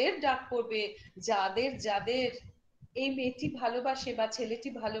সকলের ডাক পড়বে, যাদের যাদের এই মেয়েটি ভালোবাসে বা ছেলেটি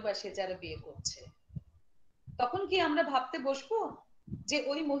ভালোবাসে, যারা বিয়ে করছে। তখন কি আমরা ভাবতে বসবো যে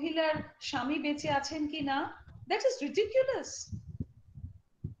ওই মহিলার স্বামী বেঁচে আছেন কি না? That is ridiculous.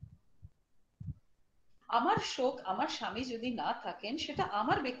 আমার শোক, আমার স্বামী যদি না থাকেন, সেটা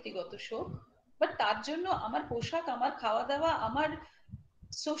আমার ব্যক্তিগত শোক, বাট তার জন্য আমার পোশাক, আমার খাওয়া দাওয়া, আমার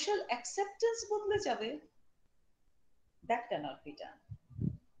সোশ্যাল অ্যাকসেপ্টেন্স বদলে যাবে? That cannot be done.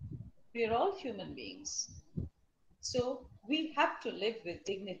 We are all human beings. So we have to live with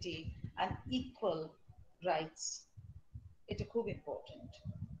dignity and equal rights. এটা খুব ইম্পর্টেন্ট।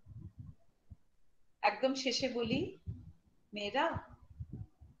 একদম শেষে বলি, মেয়েরা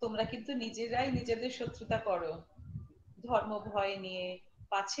তোমরা কিন্তু নিজেরাই নিজেদের শত্রুতা করো, ধর্ম ভয় নিয়ে,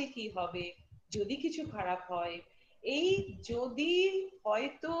 পাছে কি হবে, যদি কিছু খারাপ হয়। এই যদি,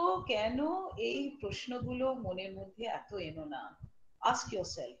 হয়তো, কেন, এই প্রশ্নগুলো মনের মধ্যে এত এনো না। আস্ক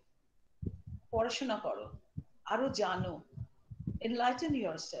ইয়োরসেলফ, পড়াশোনা করো, আরো জানো, এনলাইটেন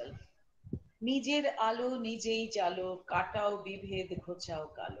ইয়োরসেলফ। নিজের আলো নিজেই জ্বালো, কাটাও বিভেদ, ঘোচাও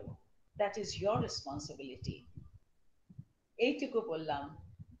কালো। That is your responsibility. এইটুকু বললাম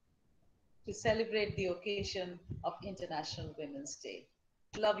to celebrate the occasion of International Women's Day.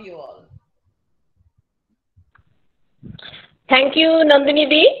 Love you all. Thank you, Nandini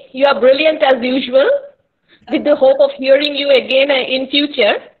Di. You are brilliant as usual. With the hope of hearing you again in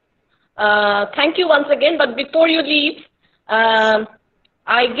future. Thank you once again. But before you leave,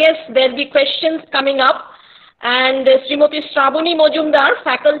 I guess there'll be questions coming up. And Srimati Shravani Mojumdar,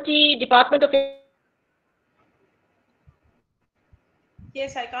 Faculty, Department of...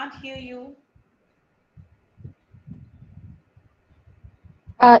 Yes, I can't hear you.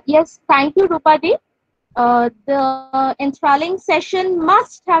 Yes, thank you, Rupadi. The enthralling session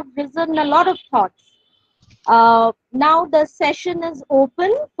must have risen a lot of thoughts. Now the session is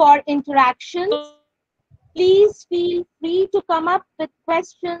open for interactions. Please feel free to come up with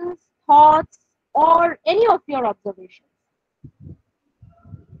questions, thoughts, or any of your observations.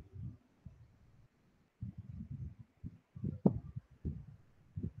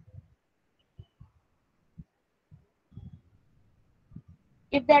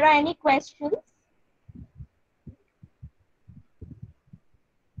 If there are any questions,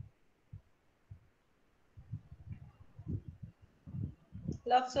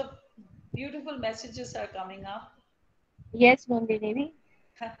 Lots of beautiful messages are coming up. yes, Nandini.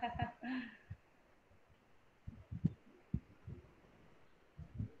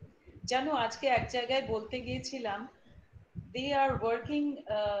 জানো, আজকে এক জায়গায় বলতে গিয়েছিলাম, they are working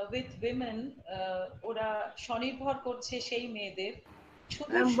with women, ওরা স্বনির্ভর করছে সেই মেয়েদের।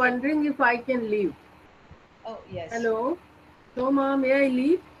 I'm wondering if I can leave. Oh, yes. Hello, Soma, may I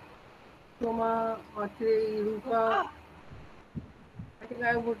leave? Soma, Atre, Rupa. I think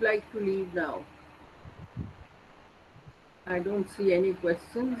I would like to leave now. I don't see any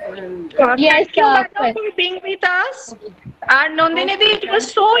questions. And Thank you, madam, for being with us. And Nandini Di, it was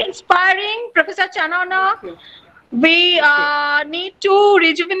so inspiring. Professor Chanana, we need to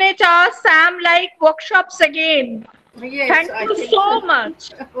rejuvenate our SAM-like workshops again. yes, Thank you so much.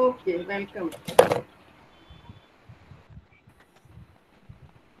 Okay, welcome.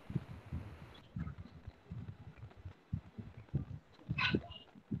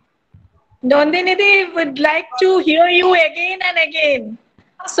 Nandini Di would like to hear you again and again.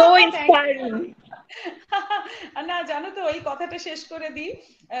 So inspiring. না, জানো তো, এই কথাটা শেষ করে দিই।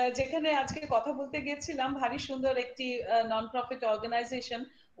 যেখানে আজকে কথা বলতে গেছিলাম, ভারী সুন্দর একটি নন প্রফিট অর্গানাইজেশন,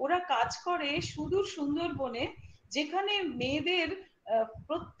 ওরা কাজ করে সুদূর সুন্দরবনে, যেখানে মেয়েদের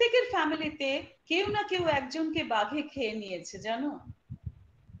প্রত্যেকের ফ্যামিলিতে কেউ না কেউ একজনকে বাঘে খেয়ে নিয়েছে, জানো।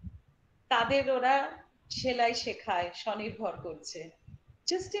 তাদের ওরা সেলাই শেখায়, স্বনির্ভর করছে।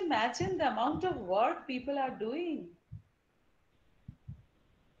 Just imagine the amount of work people are doing.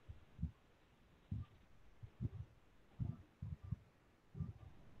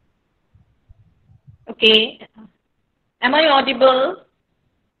 Okay. Am I audible?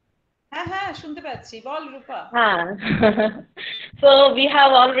 হ্যাঁ হ্যাঁ, শুনতে পাচ্ছি, বল রূপা। So we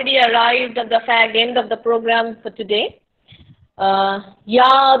have already arrived at the fag end of the program for today.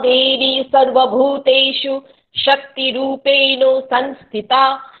 Ya Devi Sarvabhuteshu Shakti Rupeno Sanstita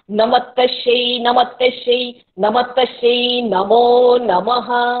Namatashay Namatashay Namatashay Namo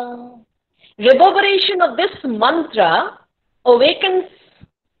Namaha. reverberation of this mantra awakens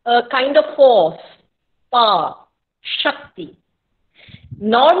a kind of force, power, Shakti,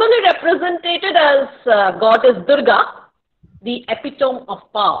 normally represented as goddess Durga, the epitome of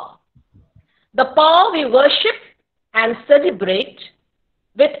power. The power we worship and celebrate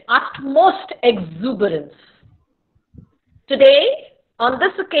with utmost exuberance. Today, on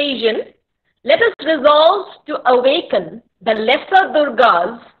this occasion, let us resolve to awaken the lesser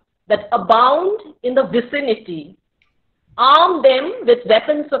Durgas that abound in the vicinity, arm them with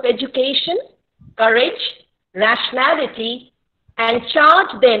weapons of education, courage, rationality, and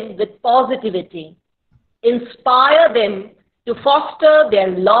charge them with positivity. Inspire them to foster their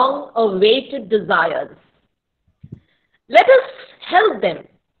long-awaited desires. Let us help them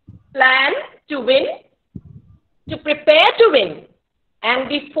plan to win, to prepare to win, and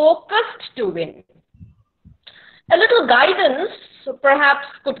be focused to win. A little guidance perhaps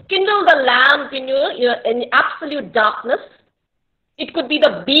could kindle the lamp in absolute darkness. It could be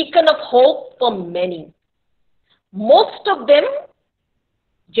the beacon of hope for many. Most of them,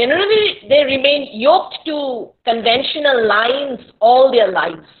 generally, they remain yoked to conventional lines all their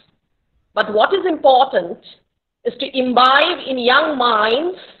lives. But what is important is to imbibe in young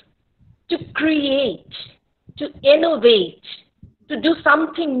minds to create, to innovate, to do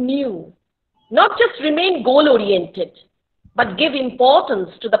something new, not just remain goal-oriented, but give importance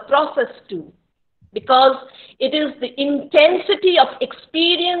to the process too, because it is the intensity of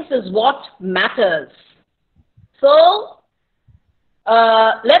experience is what matters. So,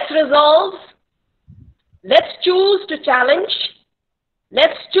 let's resolve, let's choose to challenge,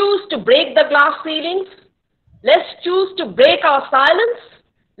 let's choose to break the glass ceilings, let's choose to break our silence,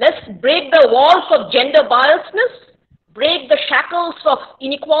 let's break the walls of gender biasness, break the shackles of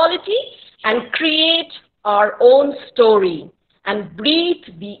inequality, and create our own story and breathe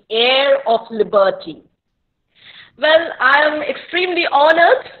the air of liberty. Well, I am extremely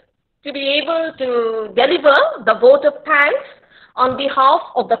honored to be able to deliver the vote of thanks on behalf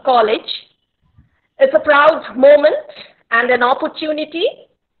of the college. It's a proud moment and an opportunity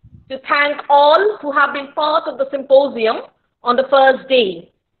to thank all who have been part of the symposium on the first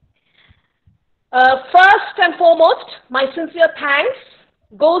day. First and foremost, my sincere thanks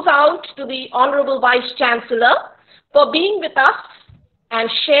goes out to the Honorable Vice Chancellor for being with us and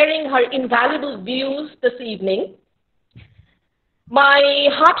sharing her invaluable views this evening. My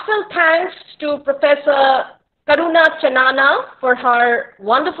heartfelt thanks to Professor Karuna Chanana for her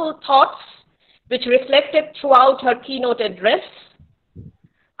wonderful thoughts which reflected throughout her keynote address.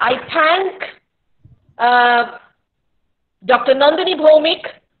 I thank Dr. Nandini Bhomik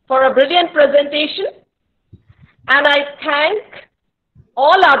for a brilliant presentation, and I thank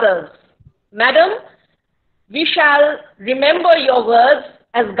all others. Madam, we shall remember your words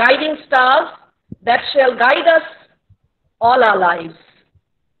as guiding stars that shall guide us all our lives.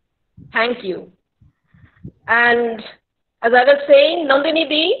 Thank you. And as I was saying, Nandini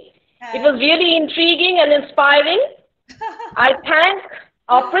Di, it was really intriguing and inspiring. I thank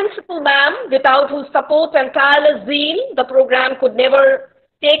our principal ma'am, without whose support and tireless zeal, the program could never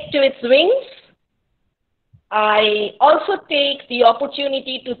take to its wings. I also take the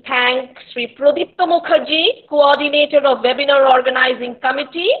opportunity to thank Sri Pradipta Mukherjee, Coordinator of Webinar Organizing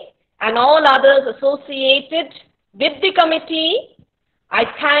Committee, and all others associated with the committee. I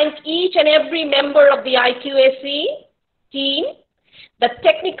thank each and every member of the IQAC team, the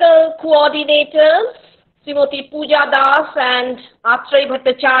technical coordinators, Srimati Pooja Das and Atray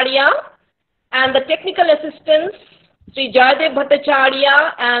Bhattacharya, and the technical assistants, Sri Jayadev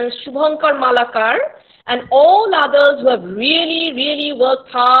Bhattacharya and Shubhankar Malakar, and all others who have really worked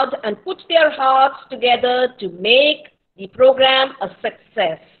hard and put their hearts together to make the program a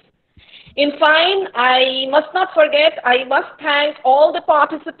success. In fine, I must not forget, I must thank all the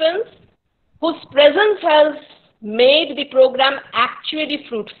participants whose presence has made the program actually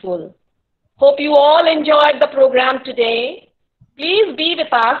fruitful. Hope you all enjoyed the program today. Please be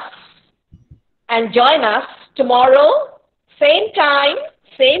with us and join us tomorrow, same time,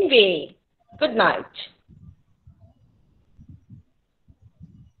 same way. Good night.